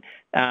comes in.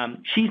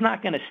 She's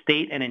not going to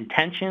state an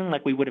intention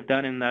like we would have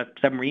done in the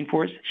submarine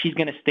force. She's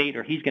going to state,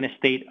 or he's going to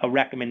state, a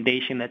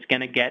recommendation that's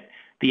going to get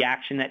the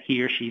action that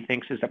he or she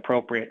thinks is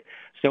appropriate.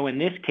 So in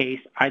this case,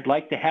 I'd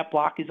like to HEP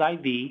block his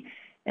IV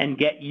and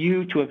get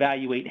you to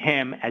evaluate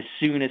him as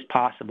soon as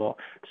possible.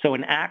 So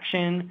an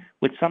action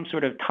with some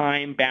sort of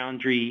time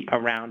boundary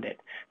around it.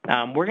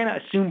 We're going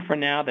to assume for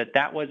now that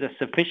that was a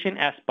sufficient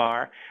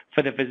SBAR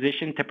for the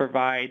physician to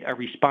provide a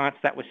response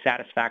that was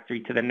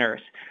satisfactory to the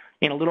nurse.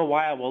 In a little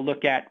while, we'll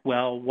look at,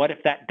 well, what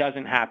if that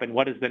doesn't happen?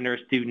 What does the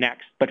nurse do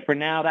next? But for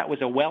now, that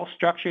was a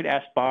well-structured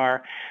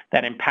SBAR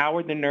that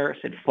empowered the nurse.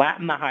 It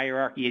flattened the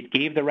hierarchy. It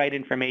gave the right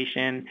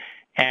information.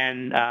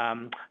 And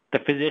the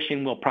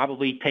physician will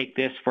probably take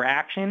this for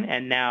action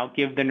and now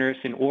give the nurse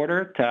an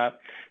order to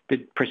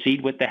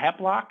proceed with the HEP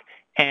block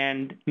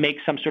and make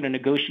some sort of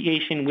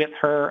negotiation with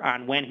her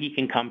on when he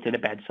can come to the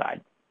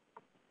bedside.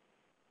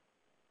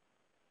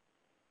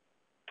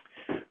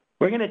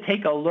 We're going to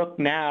take a look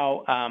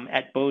now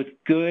at both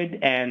good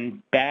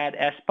and bad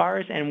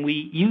SBARs, and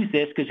we use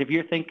this because if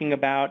you're thinking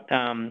about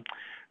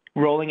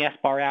rolling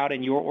SBAR out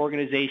in your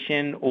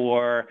organization,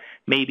 or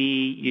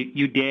maybe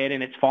you did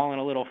and it's fallen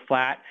a little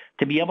flat,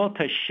 to be able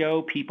to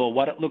show people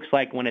what it looks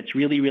like when it's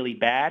really, really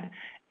bad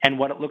and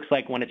what it looks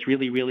like when it's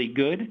really, really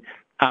good,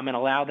 and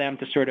allow them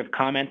to sort of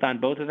comment on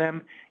both of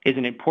them is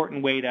an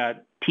important way to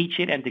teach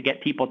it and to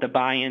get people to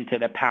buy into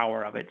the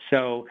power of it.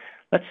 So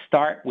let's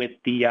start with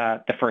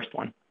the first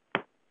one.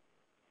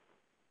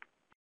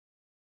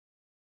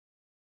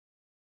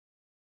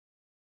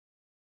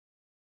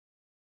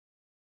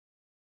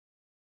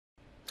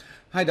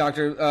 Hi,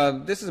 doctor.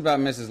 This is about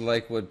Mrs.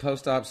 Lakewood.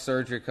 Post-op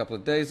surgery a couple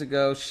of days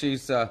ago.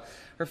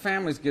 Her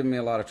family's giving me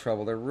a lot of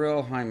trouble. They're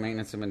real high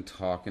maintenance. I've been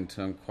talking to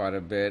them quite a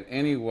bit.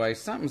 Anyway,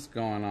 something's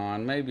going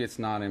on. Maybe it's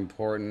not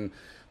important.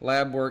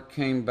 Lab work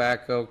came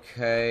back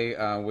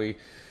okay. We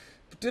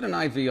did an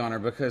IV on her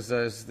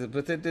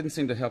but it didn't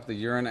seem to help the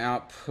urine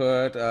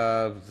output.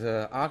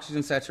 The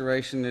oxygen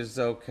saturation is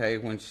okay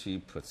when she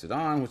puts it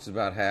on, which is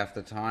about half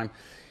the time.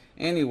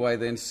 Anyway,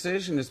 the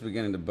incision is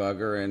beginning to bug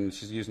her, and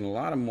she's using a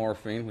lot of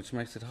morphine, which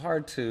makes it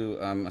hard to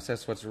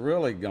assess what's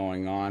really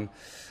going on.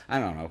 I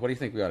don't know. What do you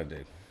think we ought to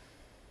do?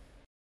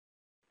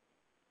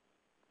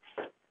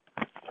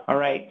 All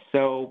right.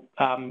 So,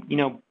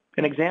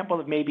 an example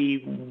of maybe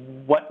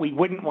what we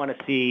wouldn't want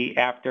to see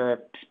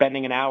after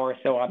spending an hour or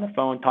so on the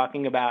phone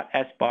talking about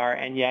SBAR,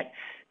 and yet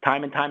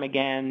time and time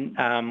again,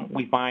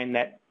 we find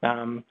that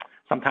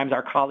sometimes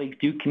our colleagues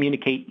do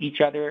communicate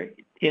each other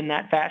in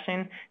that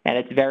fashion, and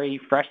it's very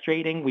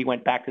frustrating. We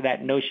went back to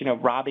that notion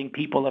of robbing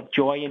people of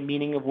joy and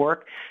meaning of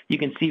work. You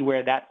can see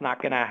where that's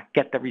not going to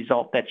get the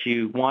result that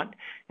you want,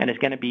 and it's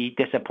going to be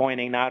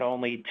disappointing not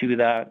only to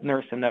the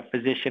nurse and the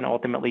physician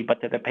ultimately, but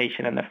to the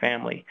patient and the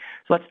family.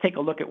 So let's take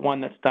a look at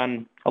one that's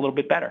done a little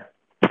bit better.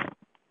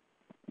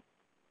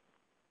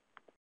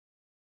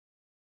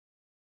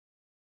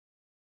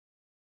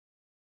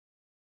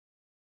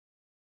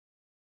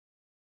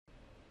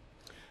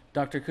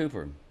 Dr.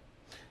 Cooper.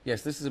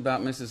 Yes, this is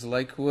about Mrs.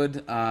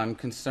 Lakewood. I'm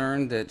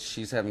concerned that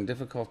she's having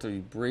difficulty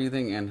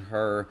breathing and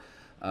her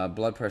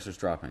blood pressure's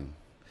dropping.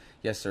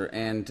 Yes, sir.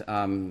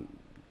 And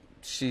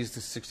she's a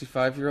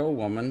 65-year-old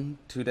woman,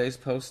 2 days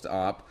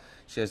post-op.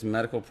 She has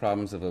medical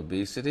problems of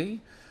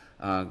obesity,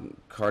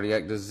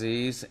 cardiac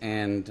disease,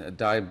 and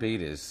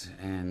diabetes.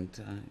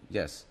 And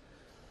yes.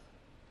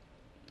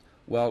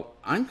 Well,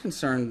 I'm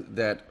concerned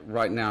that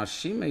right now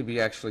she may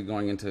be actually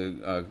going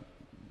into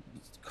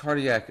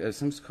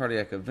some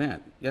cardiac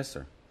event. Yes,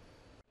 sir.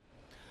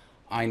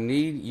 I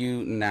need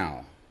you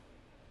now.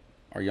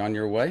 Are you on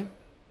your way?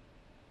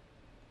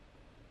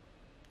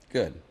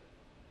 Good.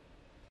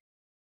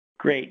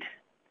 Great.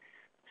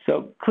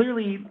 So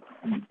clearly,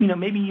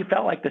 maybe you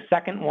felt like the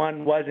second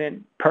one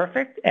wasn't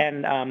perfect,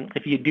 and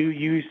if you do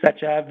use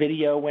such a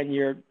video when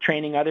you're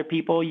training other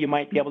people, you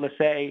might be able to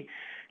say,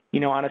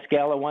 on a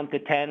scale of 1 to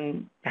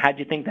 10, how'd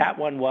you think that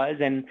one was,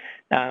 and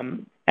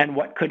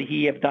what could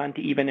he have done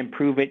to even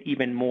improve it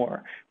even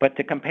more? But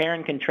to compare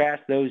and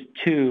contrast those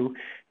two,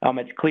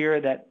 it's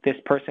clear that this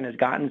person has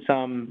gotten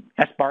some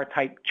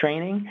SBAR-type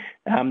training.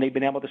 They've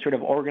been able to sort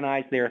of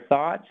organize their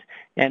thoughts,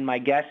 and my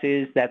guess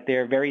is that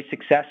they're very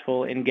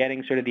successful in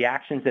getting sort of the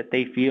actions that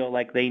they feel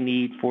like they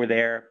need for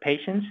their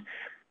patients.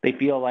 They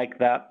feel like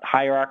the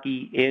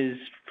hierarchy is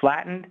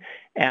flattened,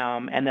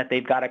 and that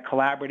they've got a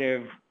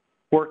collaborative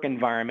work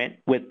environment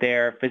with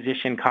their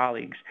physician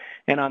colleagues.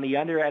 And on the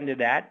other end of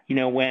that,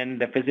 when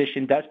the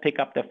physician does pick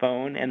up the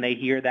phone and they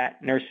hear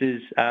that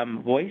nurse's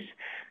voice,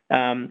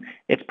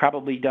 it's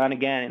probably done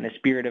again in a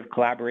spirit of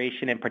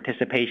collaboration and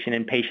participation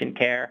in patient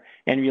care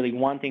and really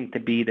wanting to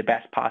be the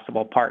best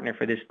possible partner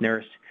for this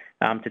nurse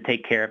to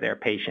take care of their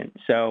patient.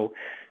 So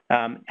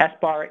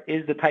SBAR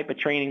is the type of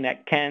training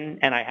that can,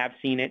 and I have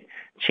seen it,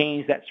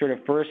 change that sort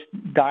of first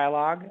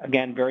dialogue.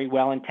 Again, very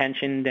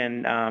well-intentioned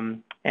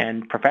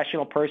and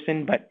professional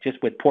person, but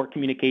just with poor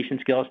communication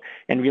skills,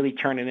 and really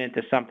turn it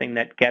into something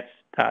that gets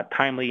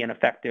timely and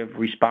effective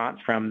response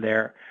from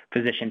their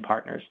physician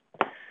partners.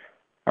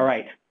 All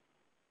right.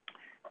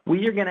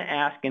 We are going to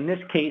ask, in this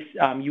case,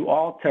 you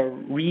all to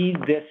read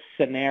this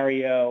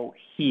scenario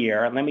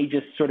here. Let me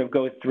just sort of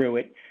go through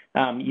it.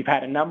 You've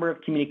had a number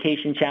of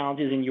communication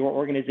challenges in your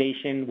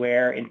organization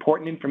where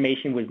important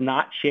information was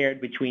not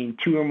shared between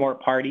 2 or more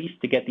parties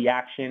to get the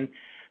action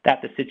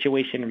that the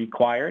situation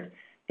required.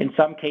 In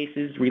some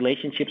cases,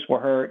 relationships were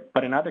hurt,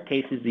 but in other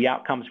cases, the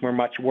outcomes were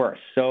much worse.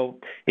 So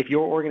if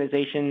your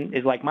organization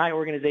is like my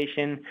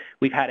organization,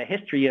 we've had a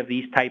history of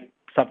these types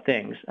of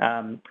things.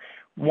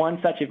 One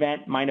such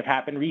event might have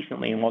happened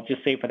recently, and we'll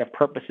just say for the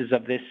purposes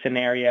of this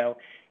scenario,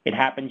 it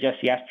happened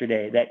just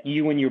yesterday that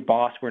you and your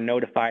boss were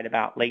notified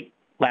about late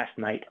last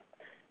night.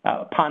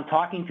 Upon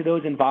talking to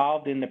those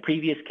involved in the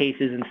previous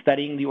cases and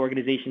studying the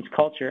organization's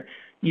culture,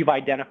 you've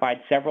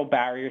identified several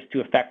barriers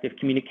to effective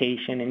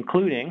communication,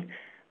 including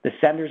the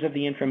senders of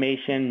the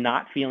information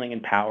not feeling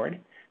empowered,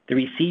 the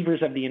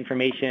receivers of the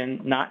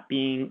information not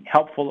being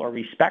helpful or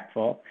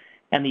respectful,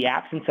 and the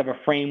absence of a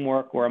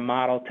framework or a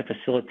model to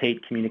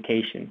facilitate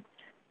communication.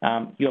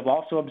 You have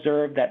also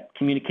observed that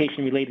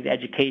communication-related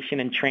education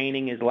and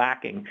training is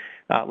lacking.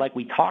 Like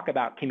we talk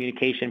about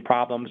communication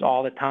problems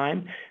all the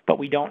time, but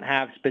we don't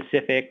have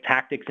specific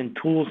tactics and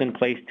tools in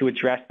place to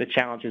address the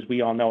challenges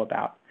we all know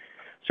about.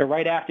 So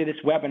right after this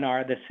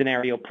webinar, the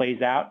scenario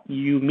plays out.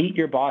 You meet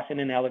your boss in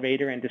an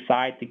elevator and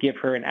decide to give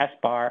her an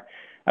SBAR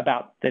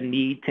about the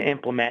need to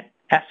implement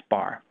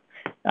SBAR.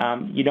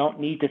 You don't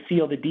need to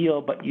seal the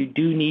deal, but you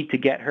do need to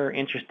get her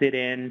interested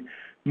in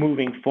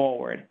moving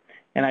forward.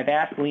 And I've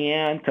asked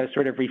Leanne to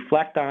sort of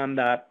reflect on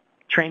the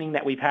training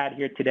that we've had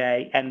here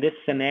today and this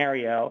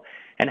scenario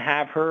and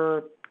have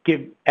her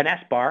give an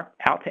SBAR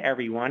out to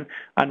everyone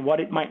on what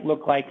it might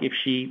look like if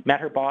she met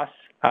her boss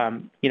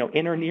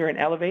in or near an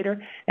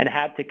elevator and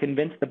had to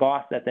convince the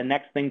boss that the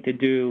next thing to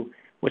do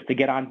was to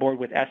get on board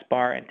with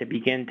SBAR and to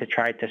begin to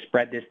try to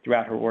spread this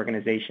throughout her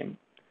organization.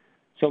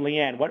 So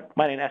Leanne, what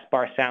might an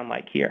SBAR sound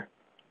like here?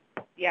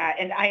 Yeah,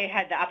 and I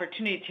had the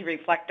opportunity to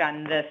reflect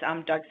on this.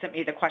 Doug sent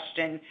me the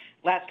question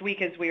last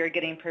week as we were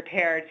getting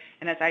prepared,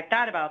 and as I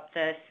thought about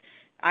this,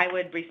 I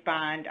would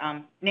respond,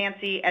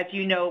 Nancy, as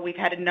you know, we've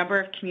had a number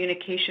of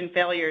communication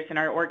failures in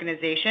our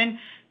organization,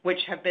 which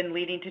have been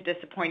leading to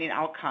disappointing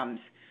outcomes.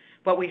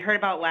 What we heard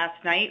about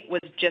last night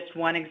was just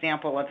one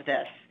example of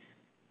this.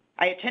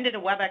 I attended a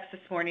WebEx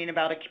this morning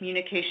about a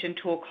communication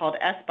tool called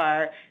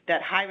SBAR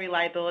that high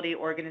reliability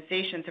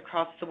organizations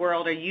across the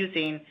world are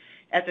using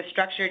as a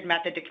structured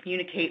method to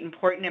communicate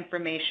important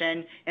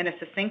information in a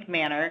succinct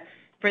manner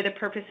for the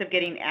purpose of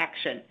getting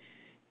action.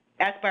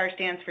 SBAR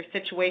stands for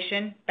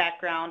Situation,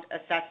 Background,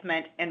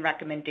 Assessment, and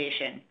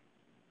Recommendation.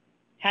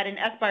 Had an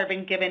SBAR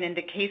been given in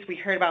the case we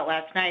heard about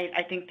last night,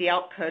 I think the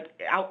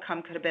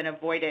outcome could have been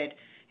avoided.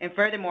 And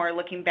furthermore,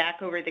 looking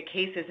back over the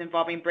cases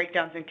involving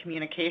breakdowns in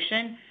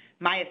communication,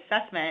 my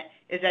assessment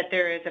is that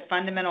there is a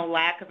fundamental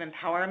lack of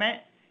empowerment,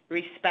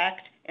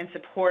 respect, and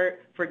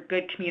support for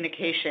good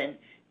communication.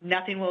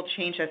 Nothing will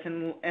change us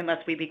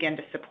unless we begin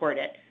to support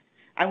it.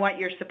 I want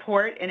your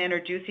support in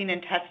introducing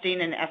and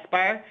testing an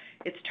SBAR.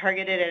 It's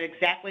targeted at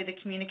exactly the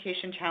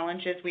communication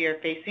challenges we are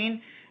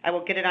facing. I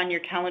will get it on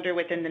your calendar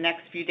within the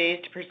next few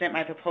days to present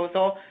my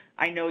proposal.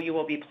 I know you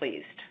will be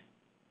pleased.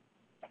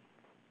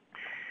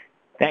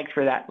 Thanks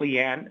for that,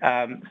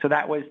 Leanne. So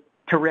that was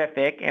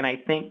terrific, and I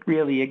think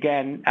really,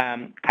 again,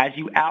 as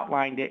you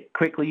outlined it,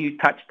 quickly you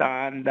touched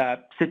on the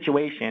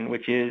situation,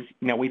 which is,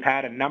 we've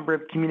had a number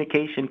of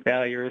communication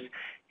failures,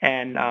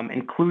 and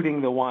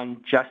including the one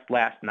just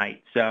last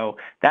night. So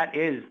that's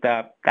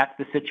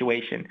the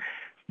situation.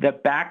 The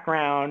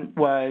background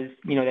was,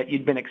 that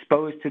you'd been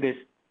exposed to this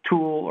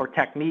tool or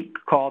technique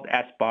called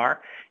SBAR,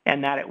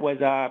 and that it was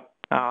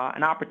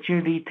an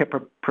opportunity to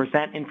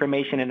present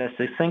information in a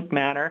succinct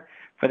manner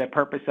for the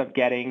purpose of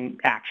getting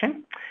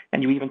action,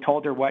 and you even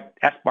told her what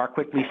SBAR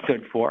quickly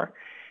stood for.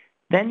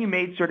 Then you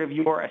made sort of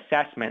your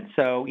assessment.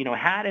 So,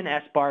 had an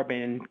SBAR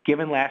been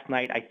given last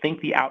night, I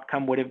think the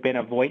outcome would have been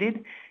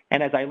avoided.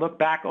 And as I look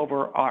back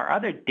over our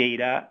other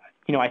data,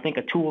 I think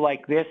a tool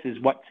like this is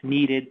what's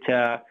needed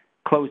to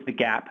close the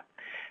gap.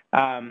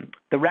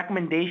 The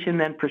recommendation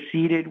then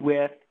proceeded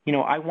with,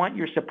 I want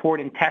your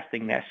support in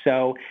testing this.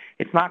 So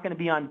it's not going to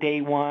be on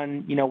day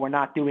one, we're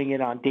not doing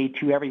it on day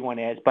two, everyone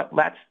is, but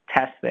let's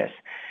test this.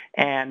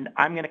 And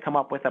I'm going to come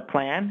up with a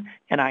plan,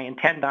 and I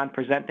intend on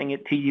presenting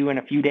it to you in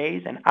a few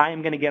days, and I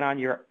am going to get on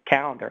your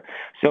calendar.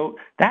 So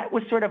that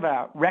was sort of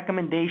a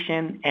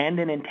recommendation and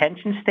an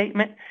intention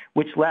statement,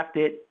 which left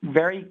it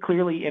very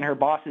clearly in her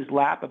boss's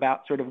lap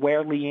about sort of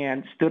where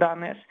Leanne stood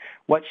on this,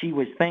 what she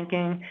was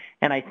thinking,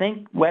 and I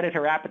think whetted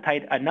her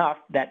appetite enough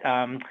that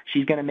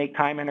she's going to make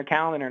time in her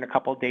calendar in a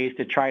couple of days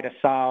to try to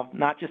solve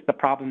not just the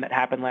problem that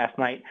happened last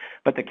night,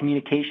 but the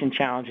communication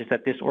challenges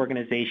that this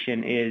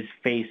organization is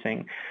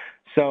facing.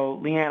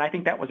 So, Leanne, I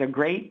think that was a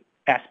great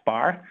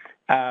SBAR.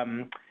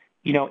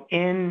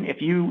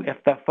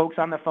 If the folks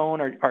on the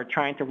phone are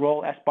trying to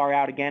roll SBAR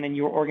out again in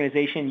your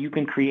organization, you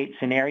can create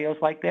scenarios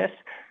like this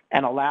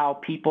and allow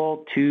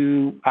people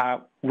to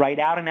write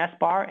out an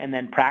SBAR and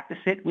then practice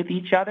it with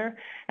each other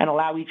and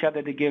allow each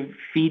other to give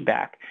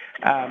feedback.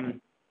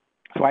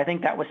 So I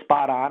think that was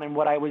spot on, and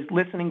what I was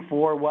listening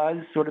for was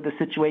sort of the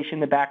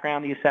situation, the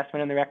background, the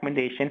assessment, and the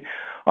recommendation,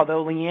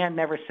 although Leanne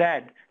never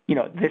said,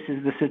 this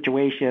is the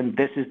situation,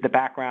 this is the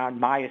background,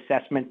 my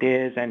assessment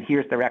is, and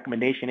here's the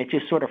recommendation. It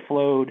just sort of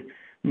flowed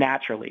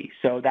naturally.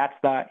 So that's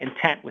the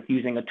intent with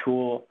using a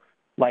tool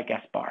like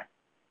SBAR.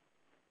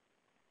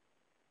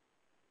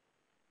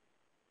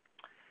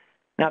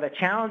 Now, the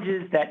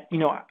challenges that,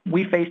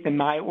 we faced in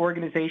my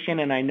organization,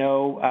 and I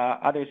know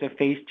others have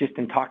faced just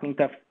in talking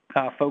to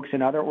folks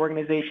in other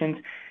organizations,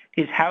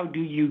 is how do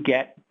you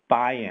get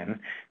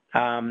buy-in?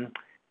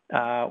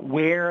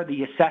 Where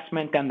the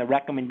assessment and the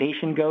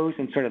recommendation goes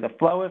and sort of the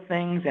flow of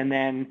things, and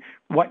then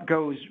what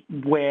goes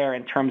where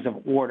in terms of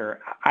order.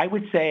 I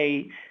would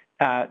say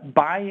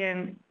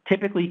buy-in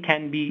typically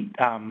can be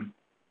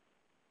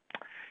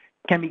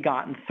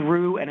gotten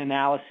through an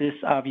analysis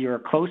of your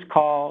close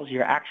calls,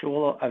 your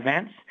actual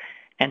events,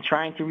 and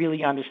trying to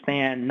really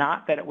understand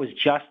not that it was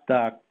just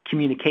the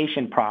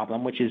communication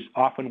problem, which is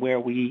often where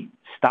we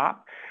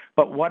stop,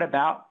 but what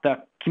about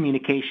the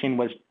communication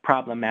was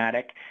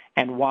problematic,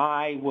 and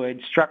why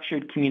would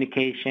structured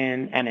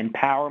communication and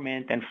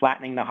empowerment and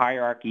flattening the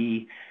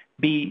hierarchy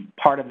be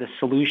part of the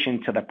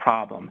solution to the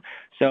problem?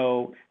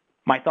 So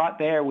my thought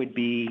there would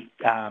be,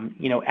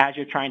 as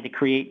you're trying to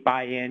create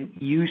buy-in,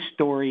 use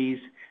stories,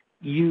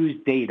 use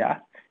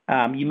data.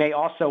 You may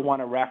also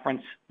want to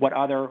reference what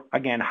other,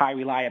 again, high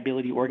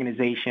reliability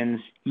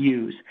organizations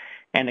use.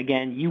 And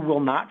again, you will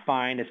not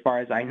find, as far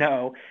as I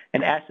know,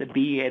 an S, a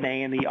B, an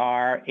A, and the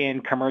R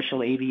in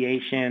commercial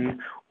aviation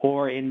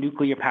or in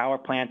nuclear power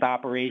plant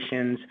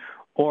operations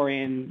or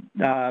in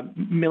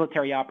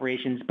military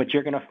operations, but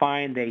you're going to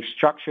find they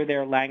structure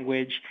their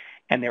language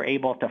and they're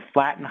able to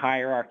flatten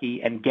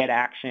hierarchy and get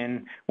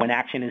action when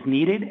action is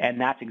needed,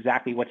 and that's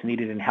exactly what's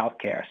needed in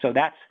healthcare. So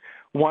that's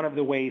one of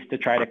the ways to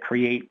try to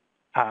create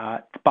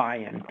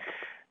buy-in.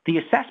 The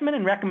assessment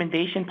and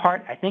recommendation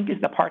part, I think, is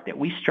the part that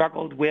we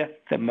struggled with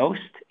the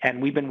most,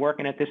 and we've been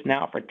working at this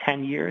now for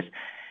 10 years.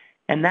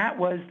 And that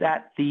was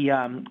that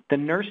the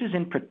nurses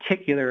in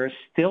particular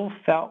still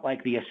felt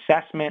like the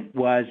assessment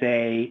was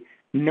a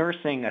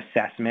nursing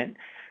assessment,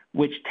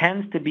 which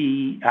tends to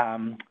be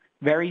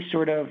very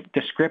sort of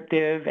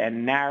descriptive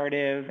and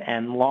narrative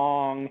and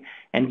long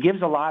and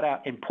gives a lot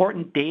of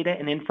important data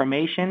and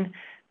information,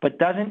 but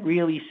doesn't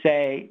really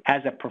say,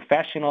 as a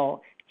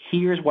professional,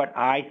 here's what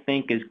I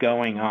think is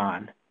going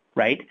on,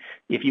 right?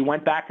 If you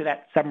went back to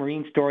that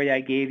submarine story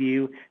I gave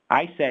you,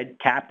 I said,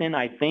 Captain,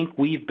 I think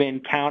we've been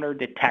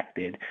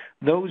counter-detected.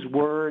 Those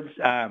words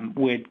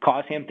would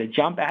cause him to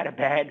jump out of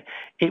bed.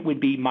 It would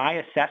be my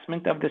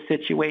assessment of the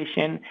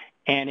situation,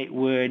 and it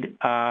would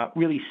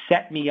really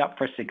set me up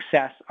for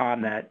success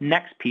on the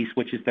next piece,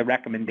 which is the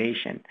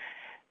recommendation.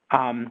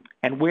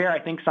 And where I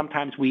think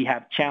sometimes we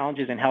have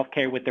challenges in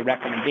healthcare with the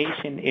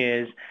recommendation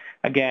is,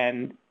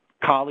 again,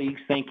 colleagues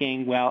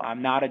thinking, well,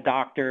 I'm not a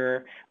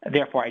doctor,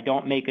 therefore I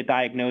don't make a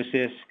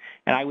diagnosis.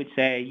 And I would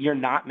say you're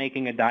not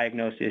making a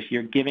diagnosis.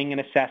 You're giving an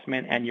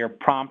assessment and you're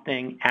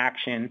prompting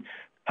action,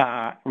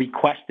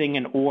 requesting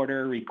an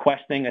order,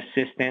 requesting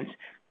assistance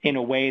in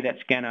a way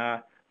that's going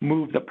to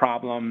move the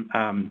problem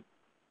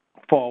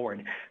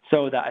forward.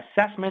 So the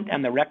assessment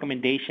and the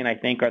recommendation, I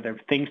think, are the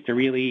things to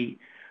really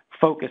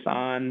focus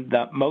on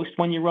the most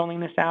when you're rolling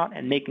this out,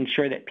 and making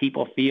sure that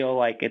people feel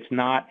like it's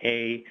not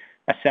a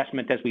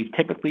assessment as we've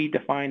typically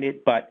defined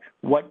it, but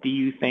what do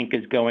you think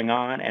is going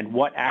on and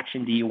what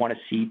action do you want to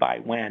see by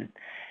when?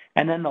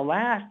 And then the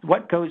last,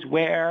 what goes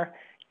where,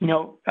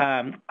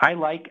 I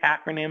like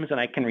acronyms and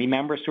I can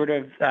remember sort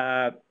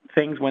of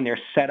things when they're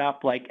set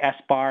up like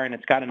SBAR and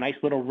it's got a nice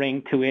little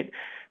ring to it.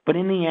 But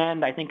in the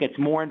end, I think it's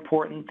more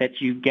important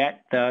that you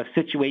get the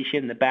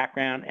situation, the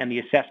background, and the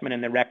assessment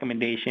and the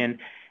recommendation,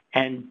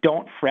 and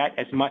don't fret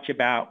as much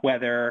about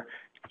whether,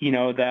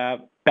 the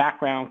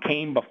background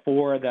came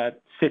before the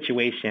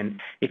situation.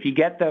 If you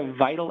get the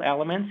vital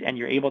elements and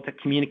you're able to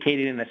communicate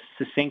it in a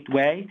succinct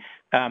way,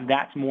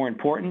 that's more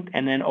important.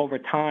 And then over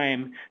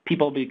time,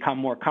 people become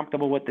more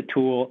comfortable with the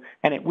tool,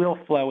 and it will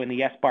flow in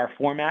the SBAR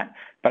format.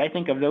 But I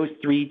think of those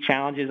three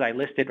challenges I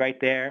listed right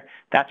there,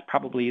 that's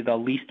probably the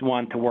least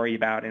one to worry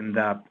about in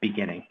the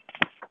beginning.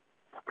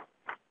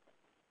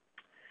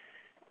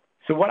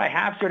 So what I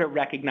have sort of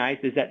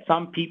recognized is that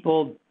some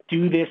people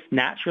do this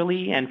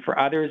naturally, and for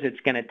others it's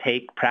going to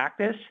take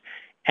practice.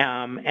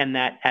 And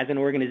that as an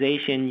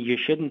organization, you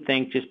shouldn't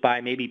think just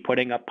by maybe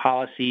putting a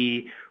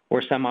policy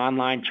or some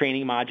online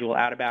training module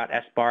out about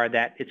SBAR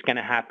that it's going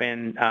to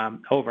happen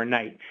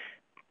overnight.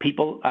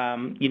 People,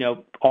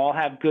 all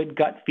have good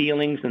gut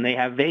feelings and they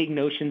have vague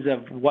notions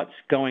of what's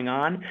going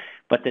on,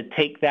 but to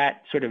take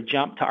that sort of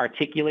jump to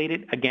articulate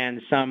it,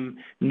 again, some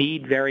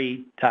need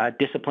very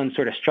disciplined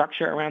sort of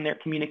structure around their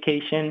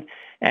communication,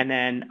 and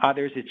then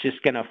others it's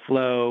just going to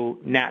flow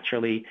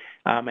naturally.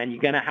 And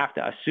you're going to have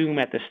to assume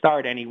at the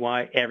start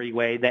every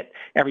way that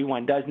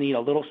everyone does need a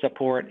little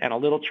support and a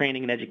little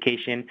training and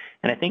education,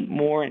 and I think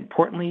more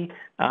importantly,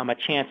 a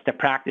chance to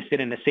practice it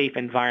in a safe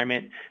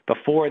environment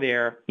before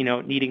they're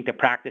needing to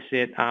practice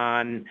it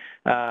on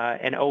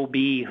an OB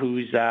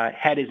whose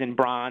head is in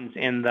bronze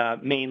in the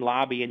main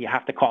lobby, and you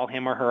have to call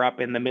him or her up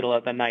in the middle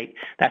of the night.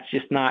 That's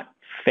just not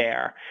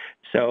fair.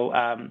 So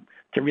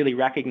to really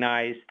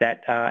recognize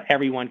that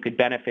everyone could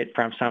benefit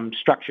from some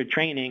structured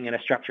training and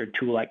a structured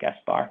tool like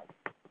SBAR.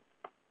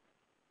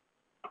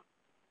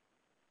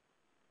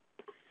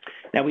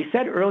 Now, we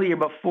said earlier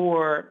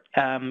before,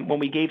 when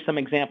we gave some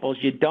examples,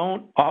 you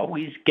don't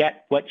always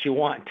get what you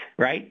want,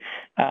 right?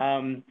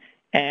 And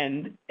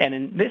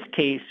in this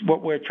case,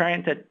 what we're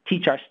trying to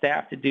teach our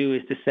staff to do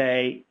is to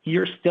say,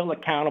 you're still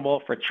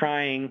accountable for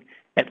trying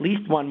at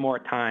least one more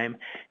time,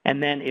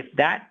 and then if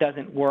that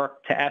doesn't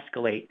work, to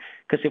escalate.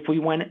 Because if we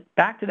went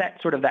back to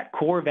that sort of that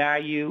core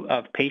value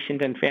of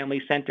patient and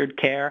family-centered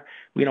care,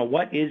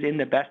 what is in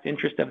the best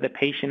interest of the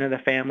patient or the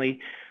family,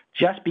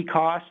 just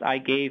because I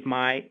gave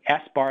my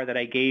SBAR that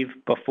I gave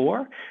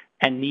before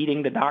and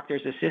needing the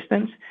doctor's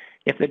assistance,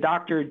 if the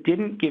doctor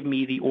didn't give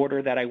me the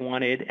order that I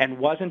wanted and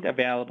wasn't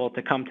available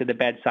to come to the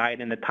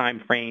bedside in the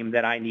time frame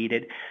that I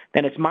needed,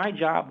 then it's my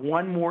job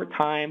one more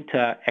time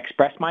to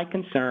express my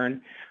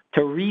concern,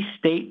 to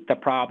restate the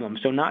problem.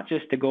 So not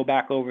just to go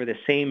back over the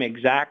same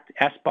exact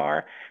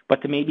SBAR,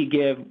 but to maybe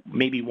give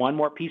one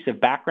more piece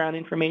of background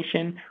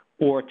information,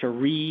 or to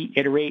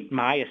reiterate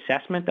my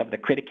assessment of the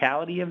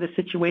criticality of the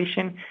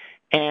situation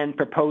and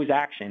propose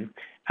action.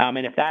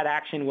 And if that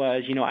action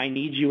was, I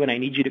need you and I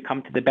need you to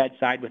come to the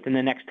bedside within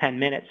the next 10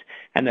 minutes,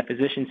 and the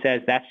physician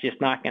says that's just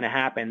not going to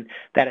happen,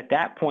 that at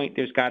that point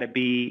there's got to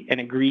be an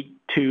agreed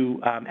to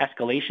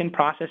escalation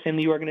process in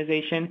the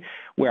organization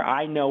where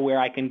I know where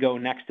I can go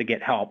next to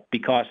get help,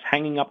 because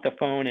hanging up the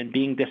phone and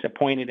being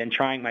disappointed and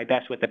trying my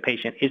best with the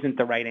patient isn't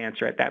the right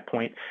answer at that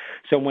point.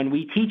 So when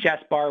we teach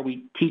SBAR,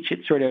 we teach it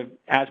sort of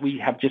as we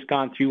have just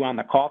gone through on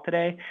the call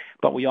today,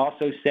 but we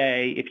also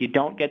say if you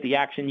don't get the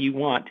action you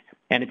want,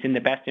 and it's in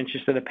the best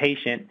interest of the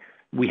patient,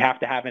 we have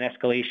to have an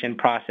escalation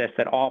process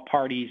that all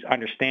parties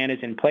understand is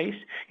in place,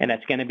 and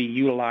that's going to be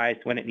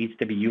utilized when it needs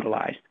to be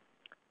utilized.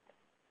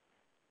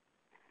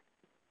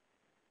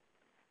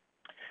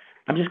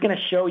 I'm just going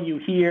to show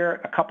you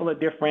here a couple of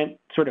different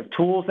sort of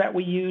tools that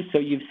we use. So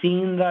you've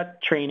seen the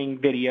training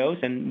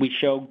videos, and we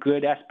show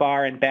good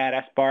SBAR and bad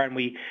SBAR, and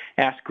we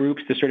ask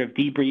groups to sort of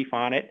debrief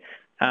on it,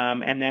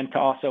 and then to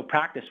also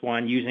practice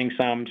one using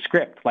some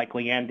script like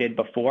Leanne did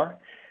before.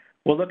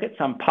 We'll look at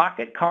some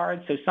pocket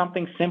cards. So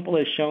something simple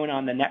is shown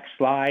on the next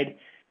slide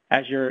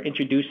as you're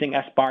introducing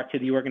SBAR to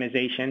the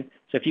organization.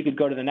 So if you could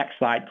go to the next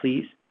slide,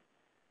 please.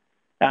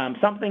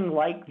 Something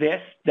like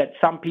this that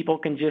some people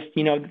can just,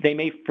 they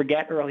may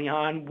forget early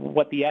on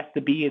what the S,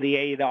 the B, the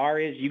A, the R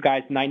is. You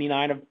guys,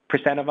 99%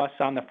 of us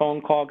on the phone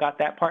call got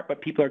that part,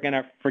 but people are going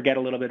to forget a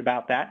little bit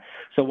about that.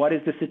 So what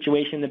is the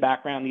situation, the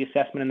background, the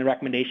assessment, and the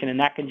recommendation? And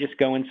that can just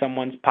go in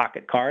someone's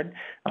pocket card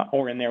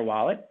or in their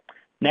wallet.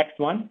 Next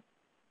one.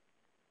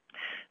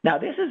 Now,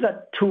 this is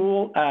a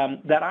tool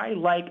that I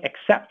like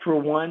except for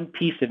one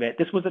piece of it.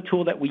 This was a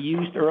tool that we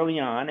used early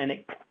on, and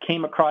it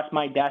came across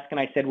my desk, and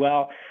I said,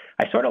 well,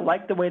 I sort of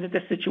like the way that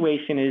this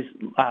situation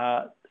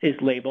is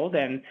labeled,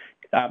 and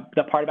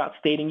the part about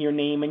stating your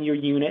name and your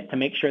unit to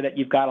make sure that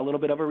you've got a little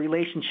bit of a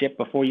relationship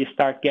before you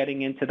start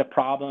getting into the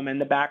problem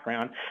and the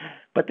background.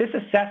 But this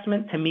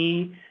assessment to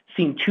me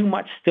seemed too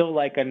much still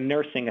like a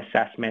nursing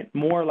assessment,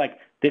 more like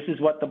this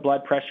is what the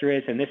blood pressure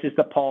is, and this is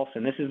the pulse,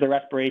 and this is the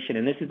respiration,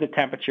 and this is the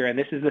temperature, and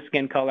this is the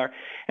skin color.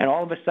 And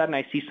all of a sudden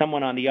I see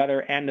someone on the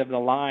other end of the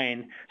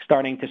line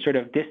starting to sort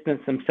of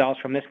distance themselves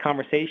from this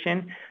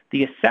conversation.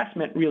 The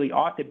assessment really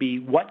ought to be,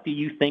 what do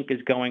you think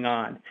is going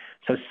on?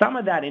 So some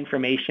of that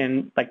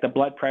information, like the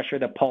blood pressure,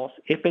 the pulse,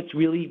 if it's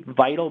really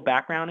vital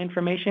background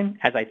information,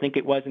 as I think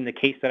it was in the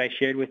case that I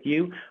shared with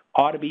you,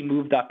 ought to be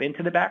moved up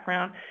into the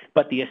background.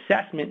 But the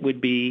assessment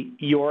would be,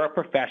 you're a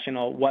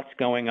professional, what's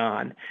going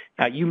on?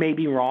 You may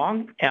be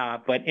wrong,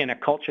 but in a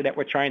culture that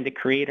we're trying to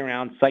create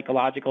around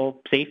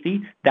psychological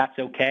safety, that's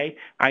okay.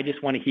 I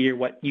just want to hear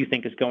what you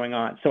think is going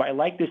on. So I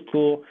like this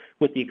tool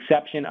with the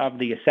exception of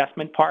the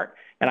assessment part,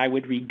 and I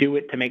would redo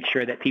it to make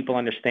sure that people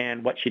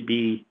understand what should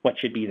be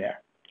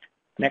there.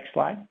 Next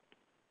slide.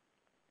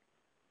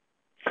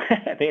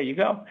 There you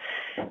go.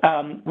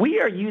 We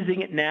are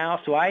using it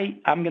now, so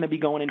I'm going to be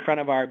going in front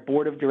of our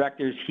board of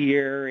directors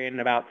here in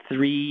about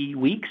 3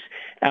 weeks,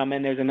 and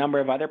there's a number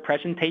of other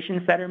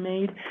presentations that are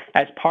made.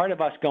 As part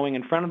of us going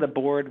in front of the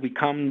board, we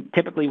come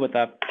typically with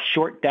a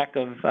short deck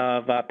of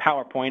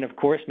PowerPoint, of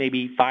course,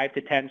 maybe 5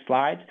 to 10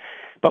 slides.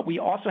 But we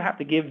also have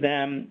to give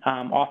them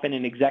often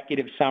an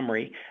executive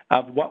summary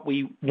of what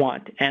we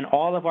want. And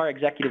all of our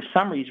executive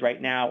summaries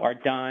right now are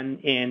done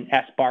in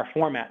SBAR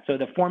format. So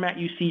the format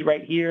you see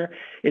right here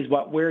is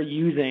what we're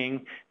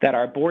using that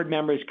our board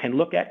members can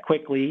look at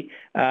quickly.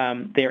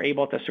 They're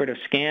able to sort of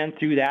scan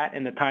through that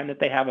in the time that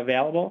they have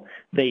available.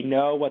 They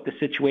know what the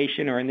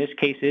situation, or in this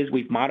case is,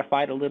 we've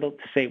modified a little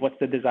to say what's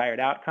the desired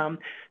outcome.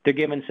 They're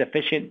given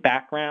sufficient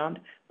background,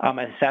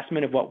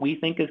 assessment of what we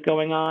think is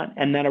going on,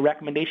 and then a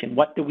recommendation.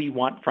 What do we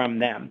want from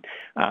them?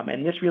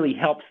 And this really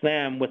helps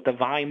them with the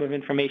volume of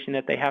information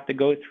that they have to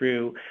go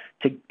through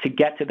to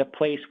get to the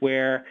place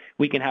where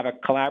we can have a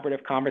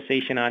collaborative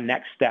conversation on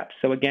next steps.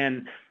 So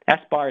again,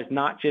 SBAR is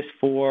not just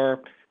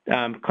for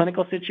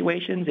clinical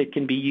situations. It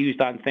can be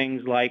used on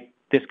things like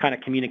this kind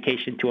of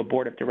communication to a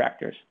board of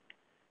directors.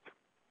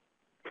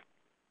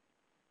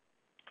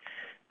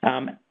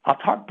 I'll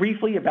talk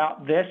briefly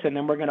about this, and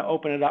then we're going to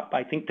open it up,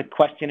 I think, to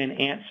question and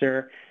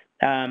answer.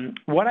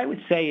 What I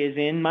would say is,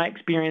 in my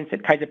experience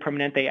at Kaiser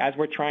Permanente, as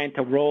we're trying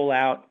to roll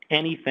out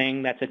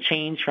anything that's a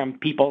change from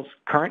people's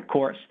current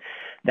course,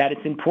 that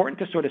it's important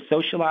to sort of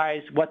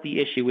socialize what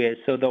the issue is,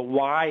 so the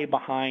why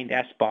behind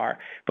SBAR,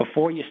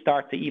 before you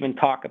start to even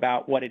talk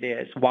about what it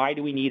is. Why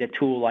do we need a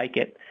tool like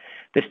it?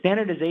 The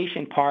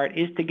standardization part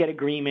is to get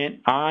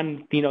agreement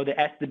on, the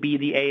S, the B,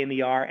 the A, and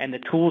the R, and the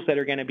tools that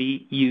are going to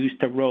be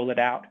used to roll it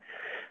out.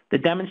 The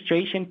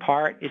demonstration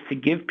part is to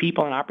give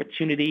people an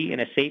opportunity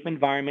in a safe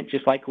environment,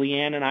 just like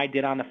Leanne and I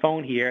did on the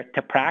phone here,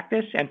 to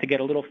practice and to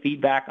get a little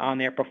feedback on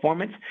their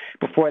performance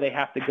before they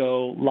have to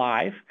go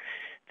live.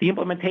 The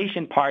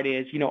implementation part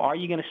is, are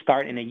you going to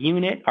start in a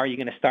unit? Are you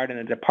going to start in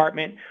a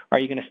department? Are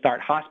you going to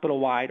start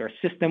hospital-wide or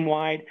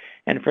system-wide?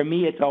 And for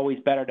me, it's always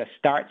better to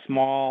start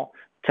small,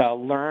 to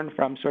learn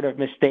from sort of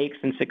mistakes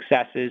and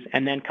successes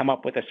and then come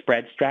up with a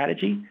spread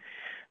strategy.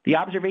 The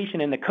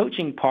observation and the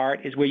coaching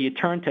part is where you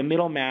turn to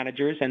middle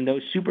managers and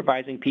those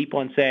supervising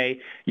people and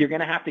say, you're going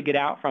to have to get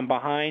out from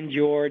behind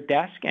your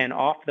desk and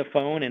off the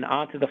phone and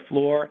onto the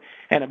floor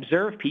and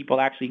observe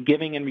people actually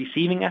giving and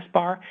receiving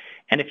SBAR.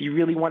 And if you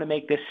really want to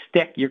make this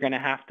stick, you're going to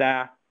have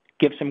to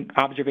give some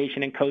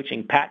observation and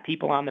coaching, pat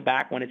people on the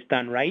back when it's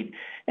done right,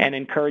 and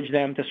encourage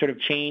them to sort of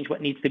change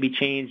what needs to be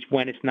changed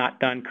when it's not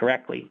done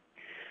correctly.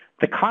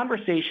 The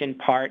conversation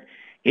part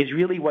is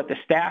really what the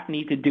staff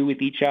need to do with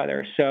each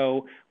other.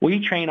 So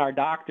we train our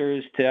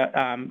doctors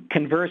to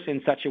converse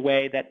in such a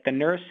way that the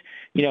nurse,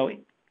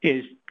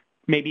 is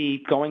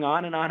maybe going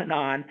on and on and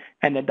on,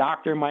 and the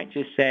doctor might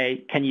just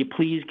say, can you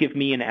please give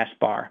me an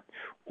SBAR?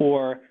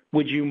 Or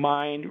would you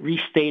mind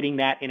restating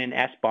that in an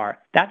SBAR?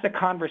 That's a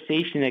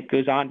conversation that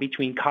goes on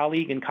between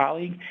colleague and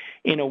colleague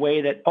in a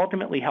way that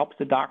ultimately helps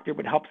the doctor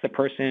but helps the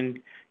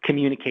person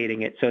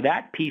communicating it. So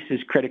that piece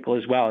is critical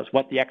as well, as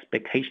what the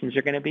expectations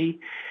are going to be.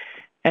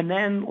 And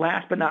then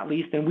last but not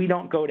least, and we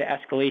don't go to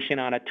escalation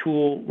on a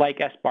tool like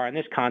SBAR in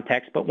this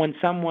context, but when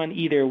someone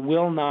either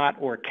will not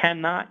or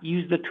cannot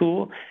use the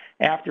tool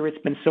after it's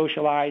been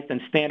socialized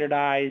and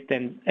standardized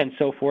and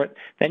so forth,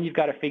 then you've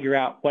got to figure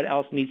out what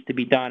else needs to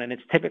be done. And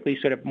it's typically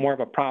sort of more of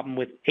a problem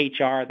with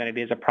HR than it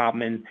is a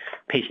problem in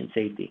patient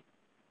safety.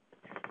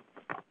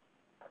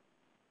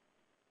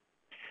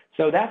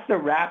 So that's the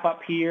wrap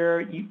up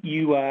here.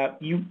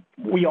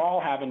 We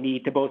all have a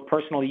need to both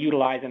personally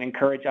utilize and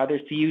encourage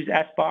others to use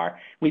SBAR.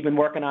 We've been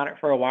working on it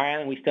for a while,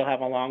 and we still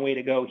have a long way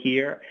to go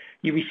here.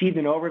 You received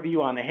an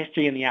overview on the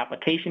history and the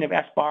application of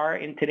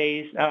SBAR in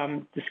today's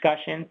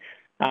discussion.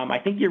 I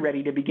think you're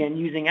ready to begin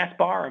using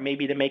SBAR or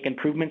maybe to make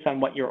improvements on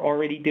what you're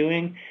already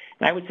doing.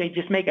 And I would say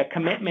just make a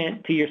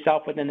commitment to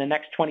yourself within the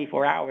next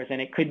 24 hours.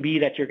 And it could be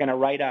that you're going to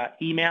write an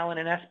email in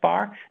an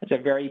SBAR. It's a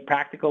very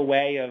practical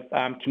way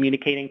of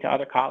communicating to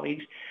other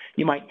colleagues.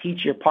 You might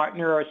teach your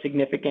partner or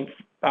significant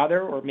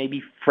other or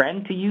maybe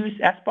friend to use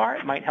SBAR.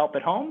 It might help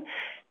at home.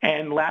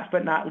 And last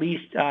but not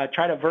least,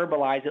 try to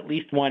verbalize at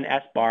least one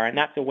SBAR. And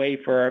that's a way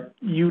for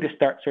you to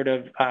start sort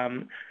of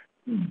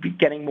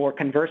getting more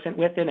conversant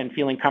with it and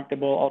feeling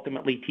comfortable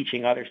ultimately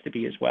teaching others to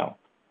be as well.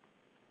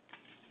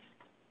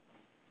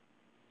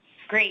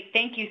 Great.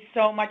 Thank you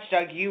so much,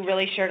 Doug. You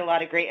really shared a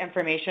lot of great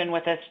information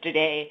with us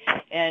today,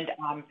 and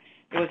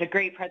it was a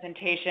great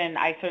presentation.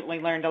 I certainly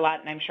learned a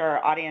lot, and I'm sure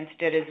our audience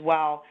did as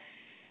well.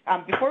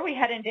 Before we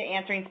head into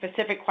answering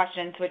specific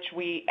questions, which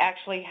we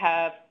actually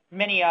have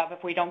many of,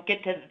 if we don't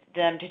get to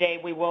them today,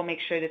 we will make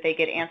sure that they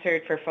get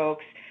answered for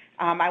folks.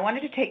 I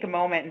wanted to take a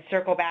moment and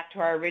circle back to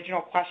our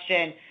original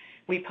question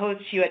we posed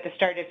to you at the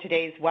start of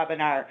today's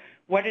webinar.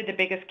 What are the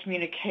biggest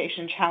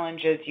communication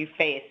challenges you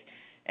face?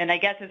 And I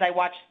guess as I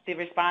watched the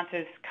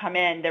responses come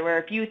in, there were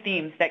a few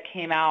themes that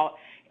came out,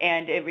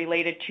 and it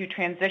related to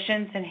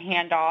transitions and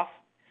handoff,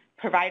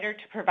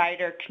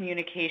 provider-to-provider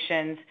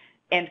communications,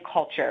 and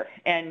culture.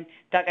 And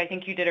Doug, I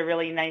think you did a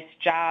really nice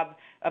job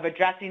of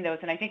addressing those,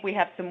 and I think we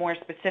have some more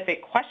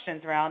specific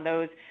questions around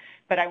those,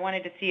 but I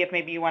wanted to see if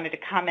maybe you wanted to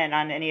comment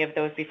on any of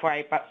those before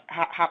I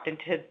hopped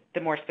into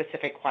the more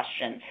specific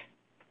questions.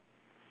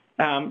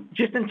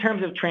 Just in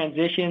terms of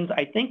transitions,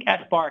 I think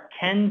SBAR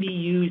can be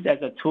used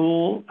as a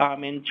tool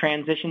in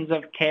transitions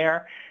of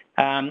care.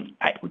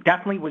 I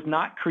definitely was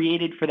not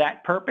created for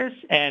that purpose,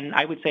 and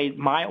I would say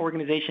my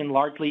organization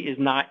largely is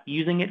not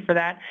using it for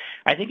that.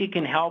 I think it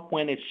can help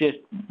when it's just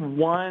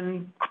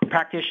one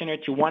practitioner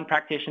to one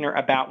practitioner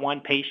about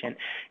one patient.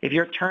 If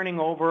you're turning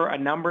over a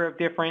number of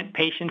different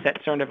patients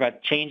at sort of a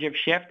change of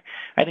shift,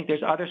 I think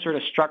there's other sort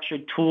of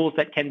structured tools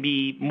that can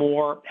be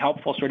more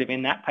helpful sort of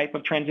in that type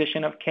of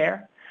transition of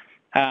care.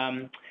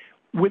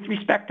 With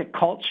respect to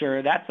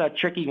culture, that's a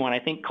tricky one. I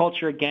think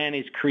culture, again,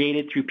 is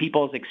created through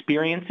people's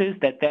experiences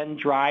that then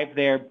drive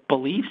their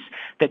beliefs,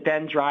 that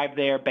then drive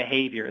their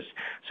behaviors.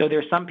 So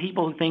there's some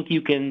people who think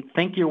you can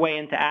think your way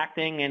into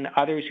acting and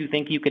others who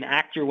think you can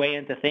act your way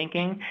into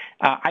thinking.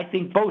 I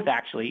think both,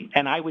 actually,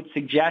 and I would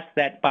suggest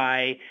that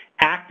by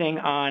acting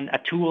on a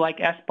tool like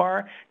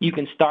SBAR, you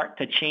can start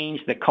to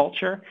change the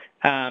culture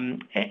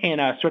in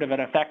a sort of an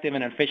effective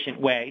and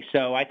efficient way.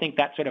 So I think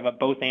that's sort of a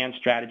both-and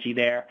strategy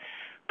there.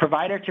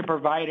 Provider to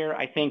provider,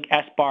 I think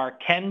SBAR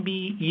can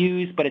be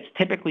used, but it's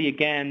typically,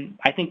 again,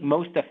 I think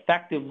most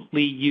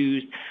effectively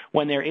used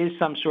when there is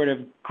some sort of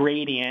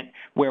gradient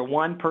where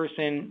one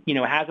person,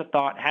 has a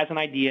thought, has an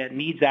idea,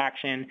 needs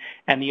action,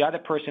 and the other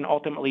person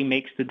ultimately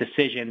makes the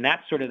decision.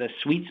 That's sort of the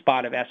sweet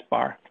spot of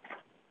SBAR.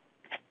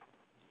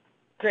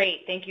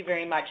 Great. Thank you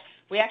very much.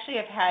 We actually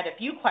have had a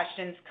few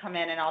questions come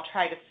in, and I'll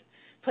try to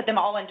put them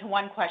all into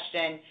one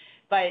question,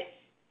 but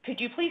could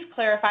you please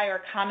clarify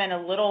or comment a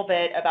little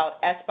bit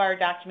about SBAR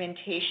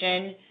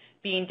documentation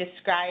being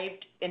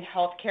described in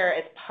healthcare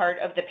as part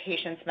of the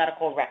patient's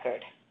medical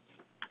record?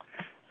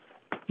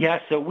 Yeah,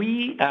 so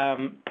we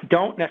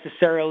don't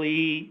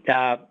necessarily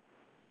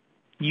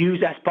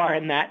use SBAR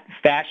in that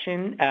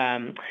fashion.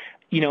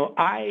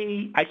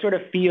 I sort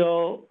of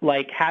feel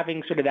like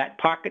having sort of that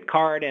pocket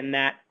card and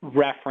that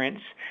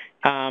reference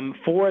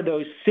for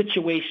those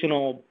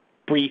situational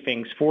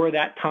briefings, for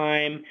that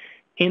time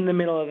in the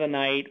middle of the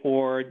night,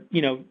 or,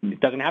 it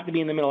doesn't have to be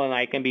in the middle of the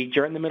night, it can be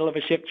during the middle of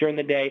a shift during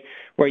the day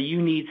where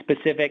you need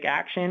specific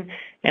action.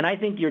 And I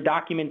think your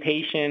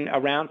documentation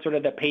around sort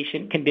of the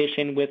patient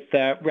condition with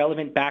the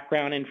relevant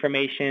background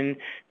information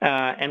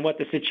and what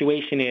the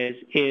situation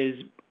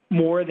is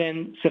more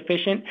than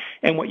sufficient.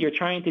 And what you're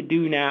trying to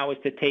do now is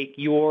to take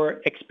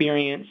your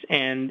experience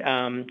and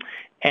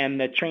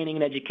the training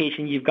and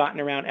education you've gotten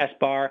around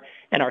SBAR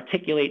and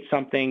articulate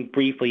something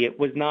briefly. It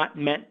was not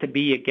meant to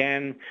be,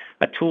 again,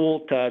 a tool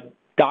to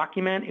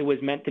document. It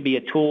was meant to be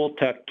a tool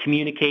to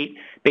communicate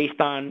based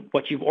on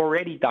what you've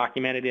already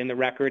documented in the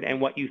record and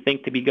what you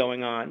think to be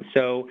going on.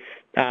 So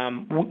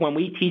when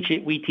we teach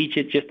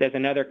it just as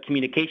another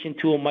communication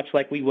tool, much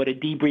like we would a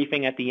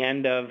debriefing at the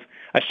end of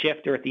a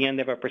shift or at the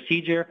end of a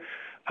procedure.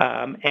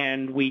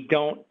 And we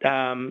don't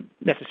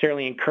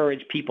necessarily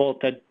encourage people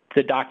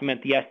to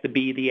document the S, the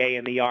B, the A,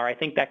 and the R. I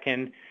think that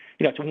can,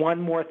 it's one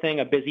more thing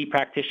a busy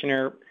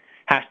practitioner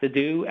has to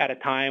do at a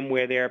time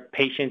where their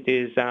patient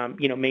is,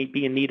 may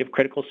be in need of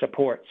critical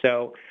support.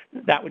 So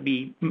that would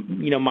be,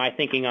 my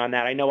thinking on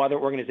that. I know other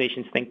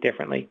organizations think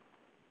differently.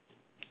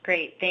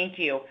 Great, thank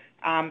you.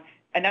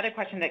 Another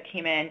question that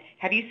came in,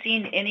 have you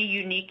seen any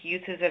unique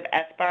uses of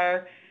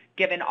SBAR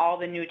given all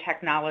the new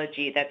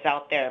technology that's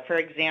out there, for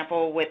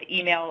example, with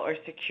email or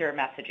secure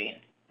messaging,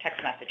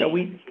 text messaging? So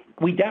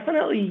we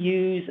definitely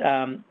use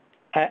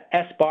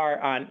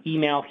SBAR on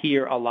email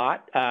here a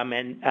lot,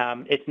 and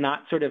it's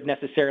not sort of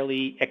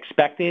necessarily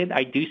expected.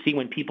 I do see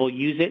when people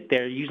use it,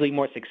 they're usually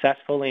more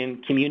successful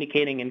in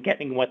communicating and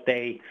getting what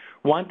they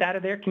want out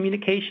of their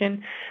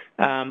communication.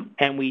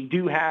 And we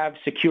do have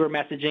secure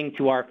messaging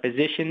to our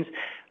physicians.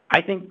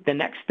 I think the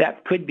next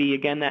step could be,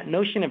 again, that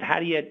notion of how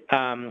do you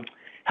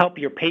help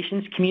your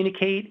patients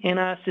communicate in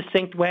a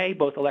succinct way,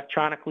 both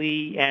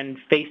electronically and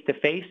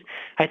face-to-face.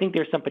 I think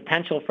there's some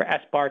potential for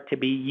SBAR to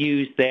be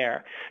used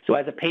there. So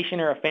as a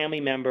patient or a family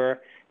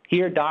member,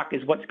 here, doc,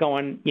 is what's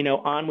going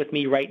on with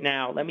me right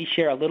now. Let me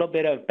share a little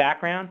bit of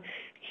background.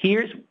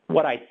 Here's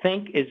what I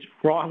think is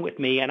wrong with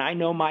me, and I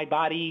know my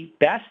body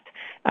best.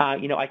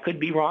 I could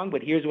be wrong,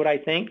 but here's what I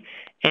think.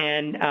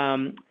 And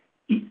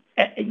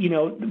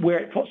where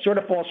it sort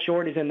of falls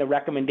short is in the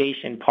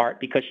recommendation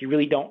part, because you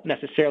really don't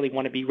necessarily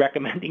want to be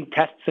recommending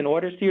tests and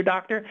orders to your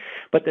doctor.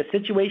 But the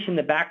situation,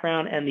 the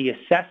background, and the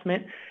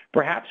assessment,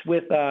 perhaps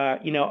with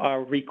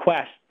a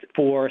request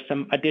for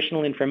some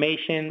additional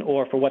information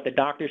or for what the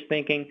doctor's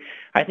thinking,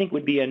 I think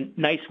would be a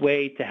nice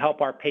way to help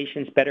our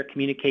patients better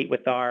communicate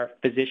with our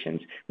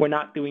physicians. We're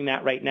not doing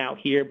that right now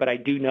here, but I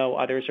do know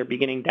others are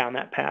beginning down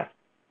that path.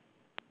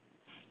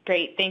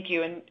 Great, thank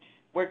you. And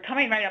we're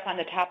coming right up on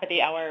the top of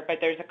the hour, but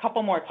there's a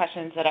couple more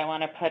questions that I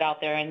want to put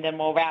out there, and then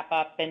we'll wrap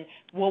up, and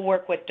we'll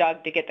work with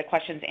Doug to get the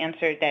questions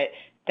answered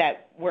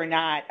that we're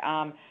not.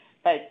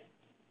 But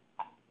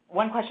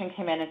one question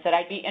came in and said,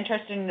 I'd be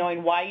interested in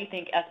knowing why you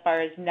think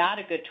SBAR is not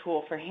a good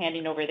tool for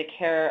handing over the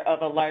care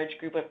of a large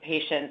group of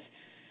patients.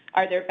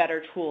 Are there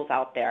better tools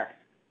out there?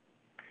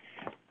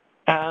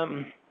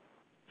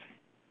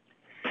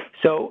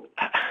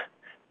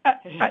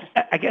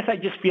 I guess I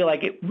just feel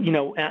like it,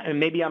 and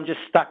maybe I'm just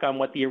stuck on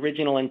what the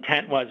original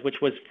intent was,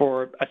 which was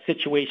for a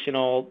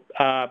situational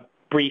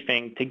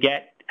briefing to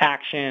get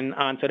action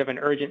on sort of an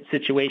urgent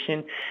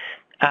situation.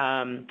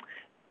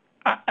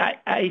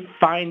 I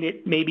find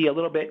it maybe a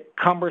little bit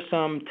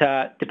cumbersome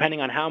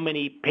depending on how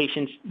many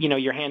patients,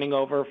 you're handing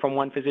over from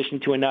one physician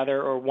to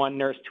another or one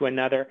nurse to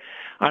another,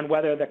 on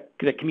whether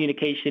the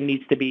communication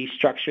needs to be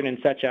structured in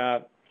such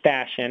a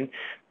fashion.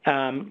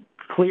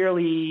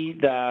 Clearly,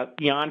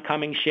 the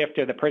oncoming shift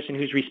or the person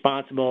who's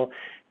responsible,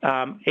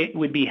 it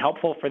would be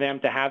helpful for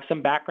them to have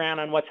some background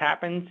on what's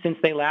happened since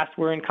they last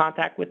were in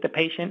contact with the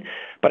patient.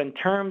 But in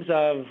terms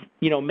of,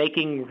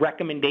 making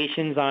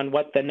recommendations on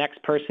what the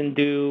next person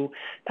do,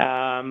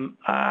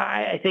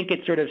 I think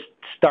it sort of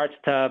starts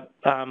to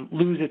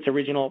lose its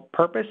original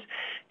purpose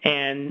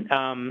and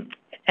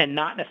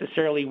not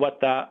necessarily what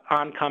the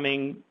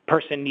oncoming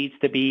person needs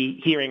to be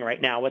hearing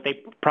right now. What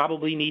they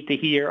probably need to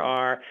hear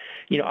are,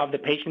 of the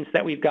patients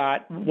that we've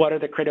got, what are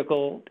the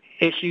critical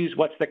issues,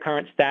 what's the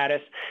current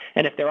status,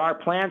 and if there are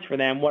plans for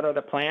them, what are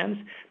the plans?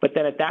 But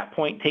then at that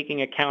point,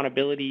 taking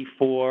accountability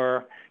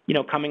for,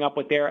 coming up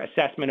with their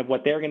assessment of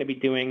what they're going to be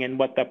doing and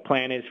what the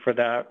plan is for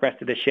the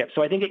rest of the shift.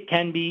 So I think it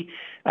can be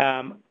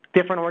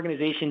different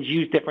organizations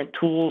use different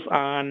tools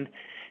on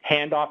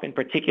handoff in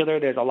particular.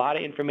 There's a lot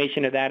of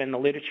information of that in the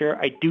literature.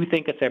 I do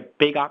think it's a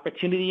big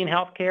opportunity in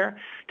healthcare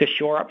to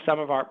shore up some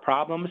of our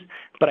problems,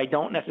 but I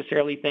don't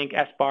necessarily think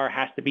SBAR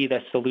has to be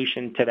the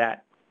solution to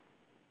that.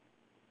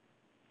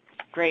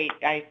 Great,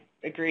 I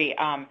agree.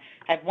 I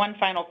have one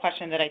final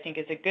question that I think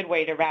is a good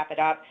way to wrap it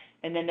up,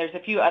 and then there's a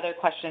few other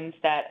questions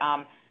that,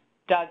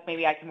 Doug,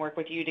 maybe I can work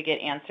with you to get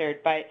answered.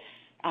 But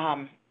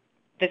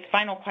this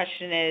final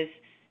question is,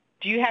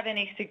 do you have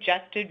any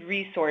suggested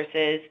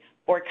resources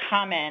or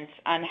comments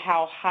on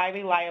how high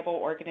reliable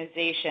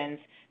organizations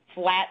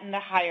flatten the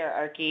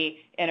hierarchy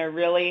in a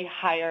really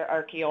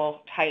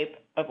hierarchical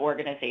type of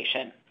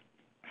organization?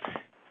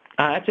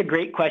 That's a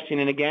great question.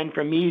 And again,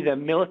 for me, the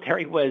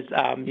military was,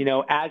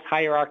 as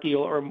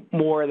hierarchical or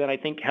more than I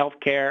think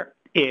healthcare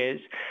is.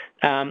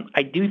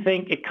 I do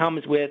think it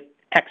comes with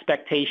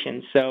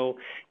expectations. So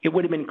it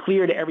would have been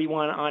clear to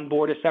everyone on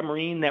board a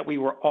submarine that we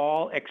were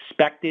all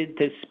expected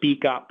to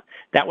speak up.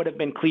 That would have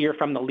been clear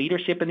from the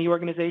leadership in the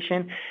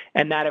organization,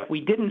 and that if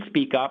we didn't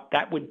speak up,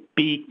 that would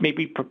be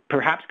maybe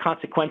perhaps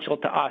consequential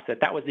to us,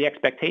 that was the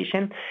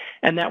expectation,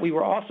 and that we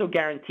were also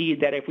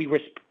guaranteed that if we were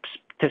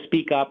to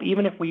speak up,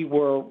 even if we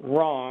were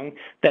wrong,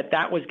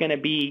 that was going to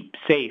be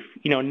safe.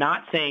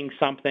 Not saying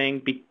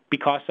something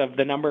because of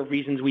the number of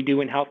reasons we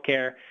do in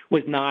healthcare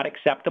was not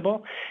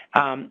acceptable.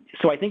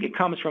 So I think it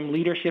comes from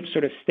leadership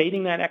sort of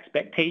stating that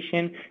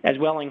expectation as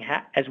well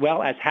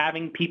as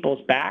having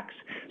people's backs.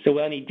 So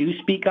when you do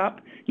speak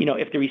up,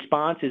 if the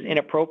response is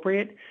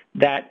inappropriate,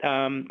 that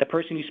the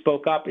person who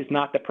spoke up is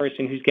not the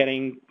person who's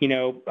getting,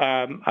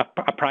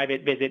 a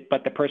private visit,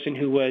 but the person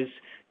who was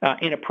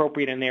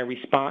inappropriate in their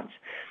response.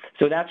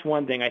 So that's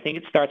one thing. I think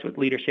it starts with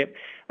leadership.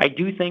 I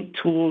do think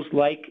tools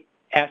like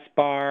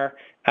SBAR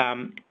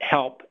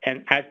help,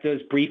 and as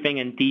does briefing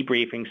and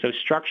debriefing. So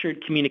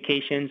structured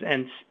communications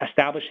and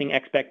establishing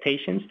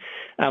expectations.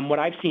 What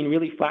I've seen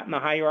really flatten the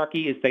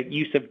hierarchy is the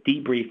use of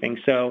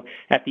debriefing. So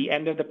at the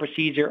end of the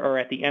procedure or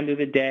at the end of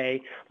the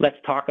day, let's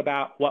talk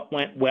about what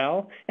went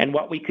well and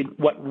what we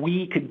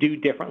could do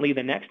differently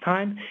the next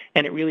time.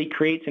 And it really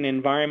creates an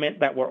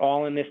environment that we're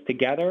all in this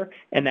together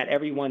and that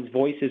everyone's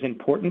voice is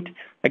important.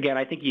 Again,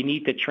 I think you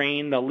need to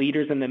train the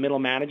leaders and the middle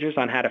managers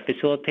on how to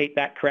facilitate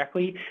that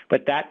correctly,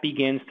 but that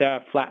begins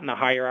to flatten the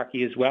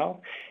hierarchy as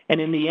well. And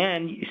in the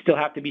end, you still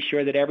have to be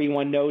sure that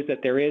everyone knows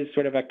that there is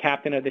sort of a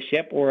captain of the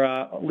ship or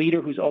a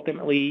leader who's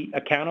ultimately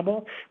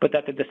accountable, but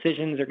that the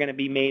decisions are going to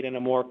be made in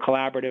a more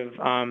collaborative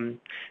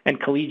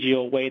and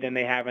collegial way than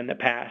they have in the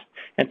past.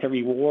 And to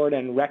reward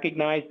and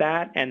recognize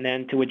that, and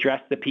then to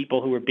address the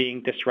people who are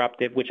being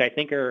disruptive, which I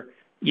think are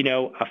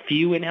a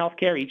few in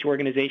healthcare. Each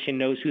organization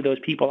knows who those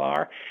people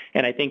are,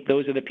 and I think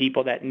those are the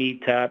people that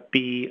need to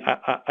be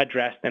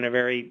addressed in a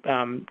very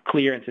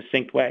clear and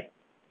succinct way.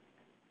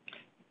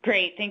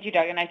 Great. Thank you,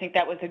 Doug. And I think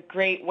that was a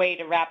great way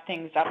to wrap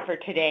things up for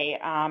today.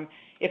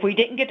 If we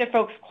didn't get to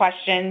folks'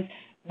 questions,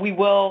 we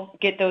will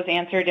get those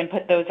answered and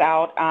put those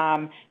out.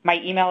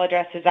 My email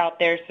address is out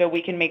there, so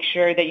we can make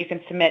sure that you can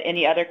submit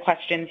any other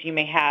questions you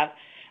may have.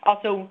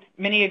 Also,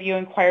 many of you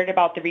inquired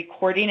about the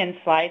recording and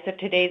slides of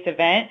today's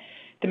event.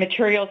 The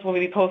materials will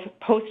be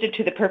posted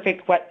to the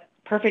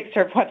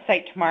PerfectServe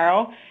website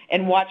tomorrow,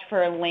 and watch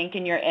for a link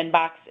in your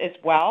inbox as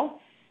well.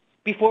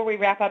 Before we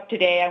wrap up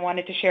today, I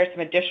wanted to share some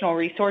additional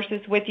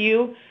resources with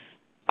you.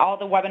 All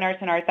the webinars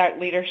in our Thought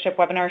Leadership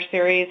webinar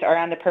series are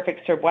on the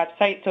PerfectServe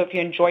website, so if you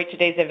enjoyed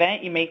today's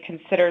event, you may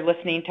consider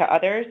listening to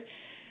others.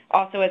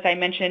 Also, as I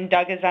mentioned,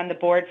 Doug is on the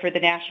board for the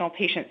National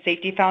Patient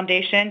Safety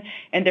Foundation,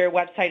 and their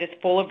website is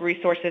full of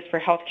resources for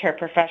healthcare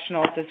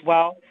professionals as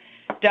well.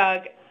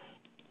 Doug,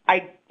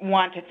 I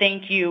want to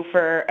thank you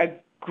for a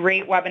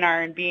great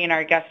webinar and being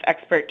our guest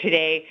expert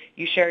today.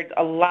 You shared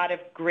a lot of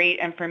great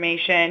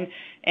information.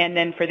 And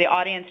then for the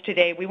audience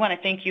today, we want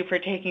to thank you for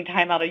taking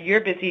time out of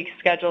your busy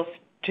schedules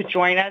to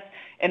join us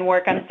and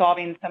work on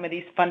solving some of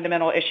these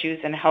fundamental issues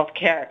in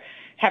healthcare.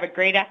 Have a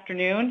great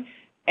afternoon,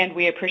 and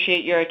we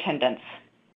appreciate your attendance.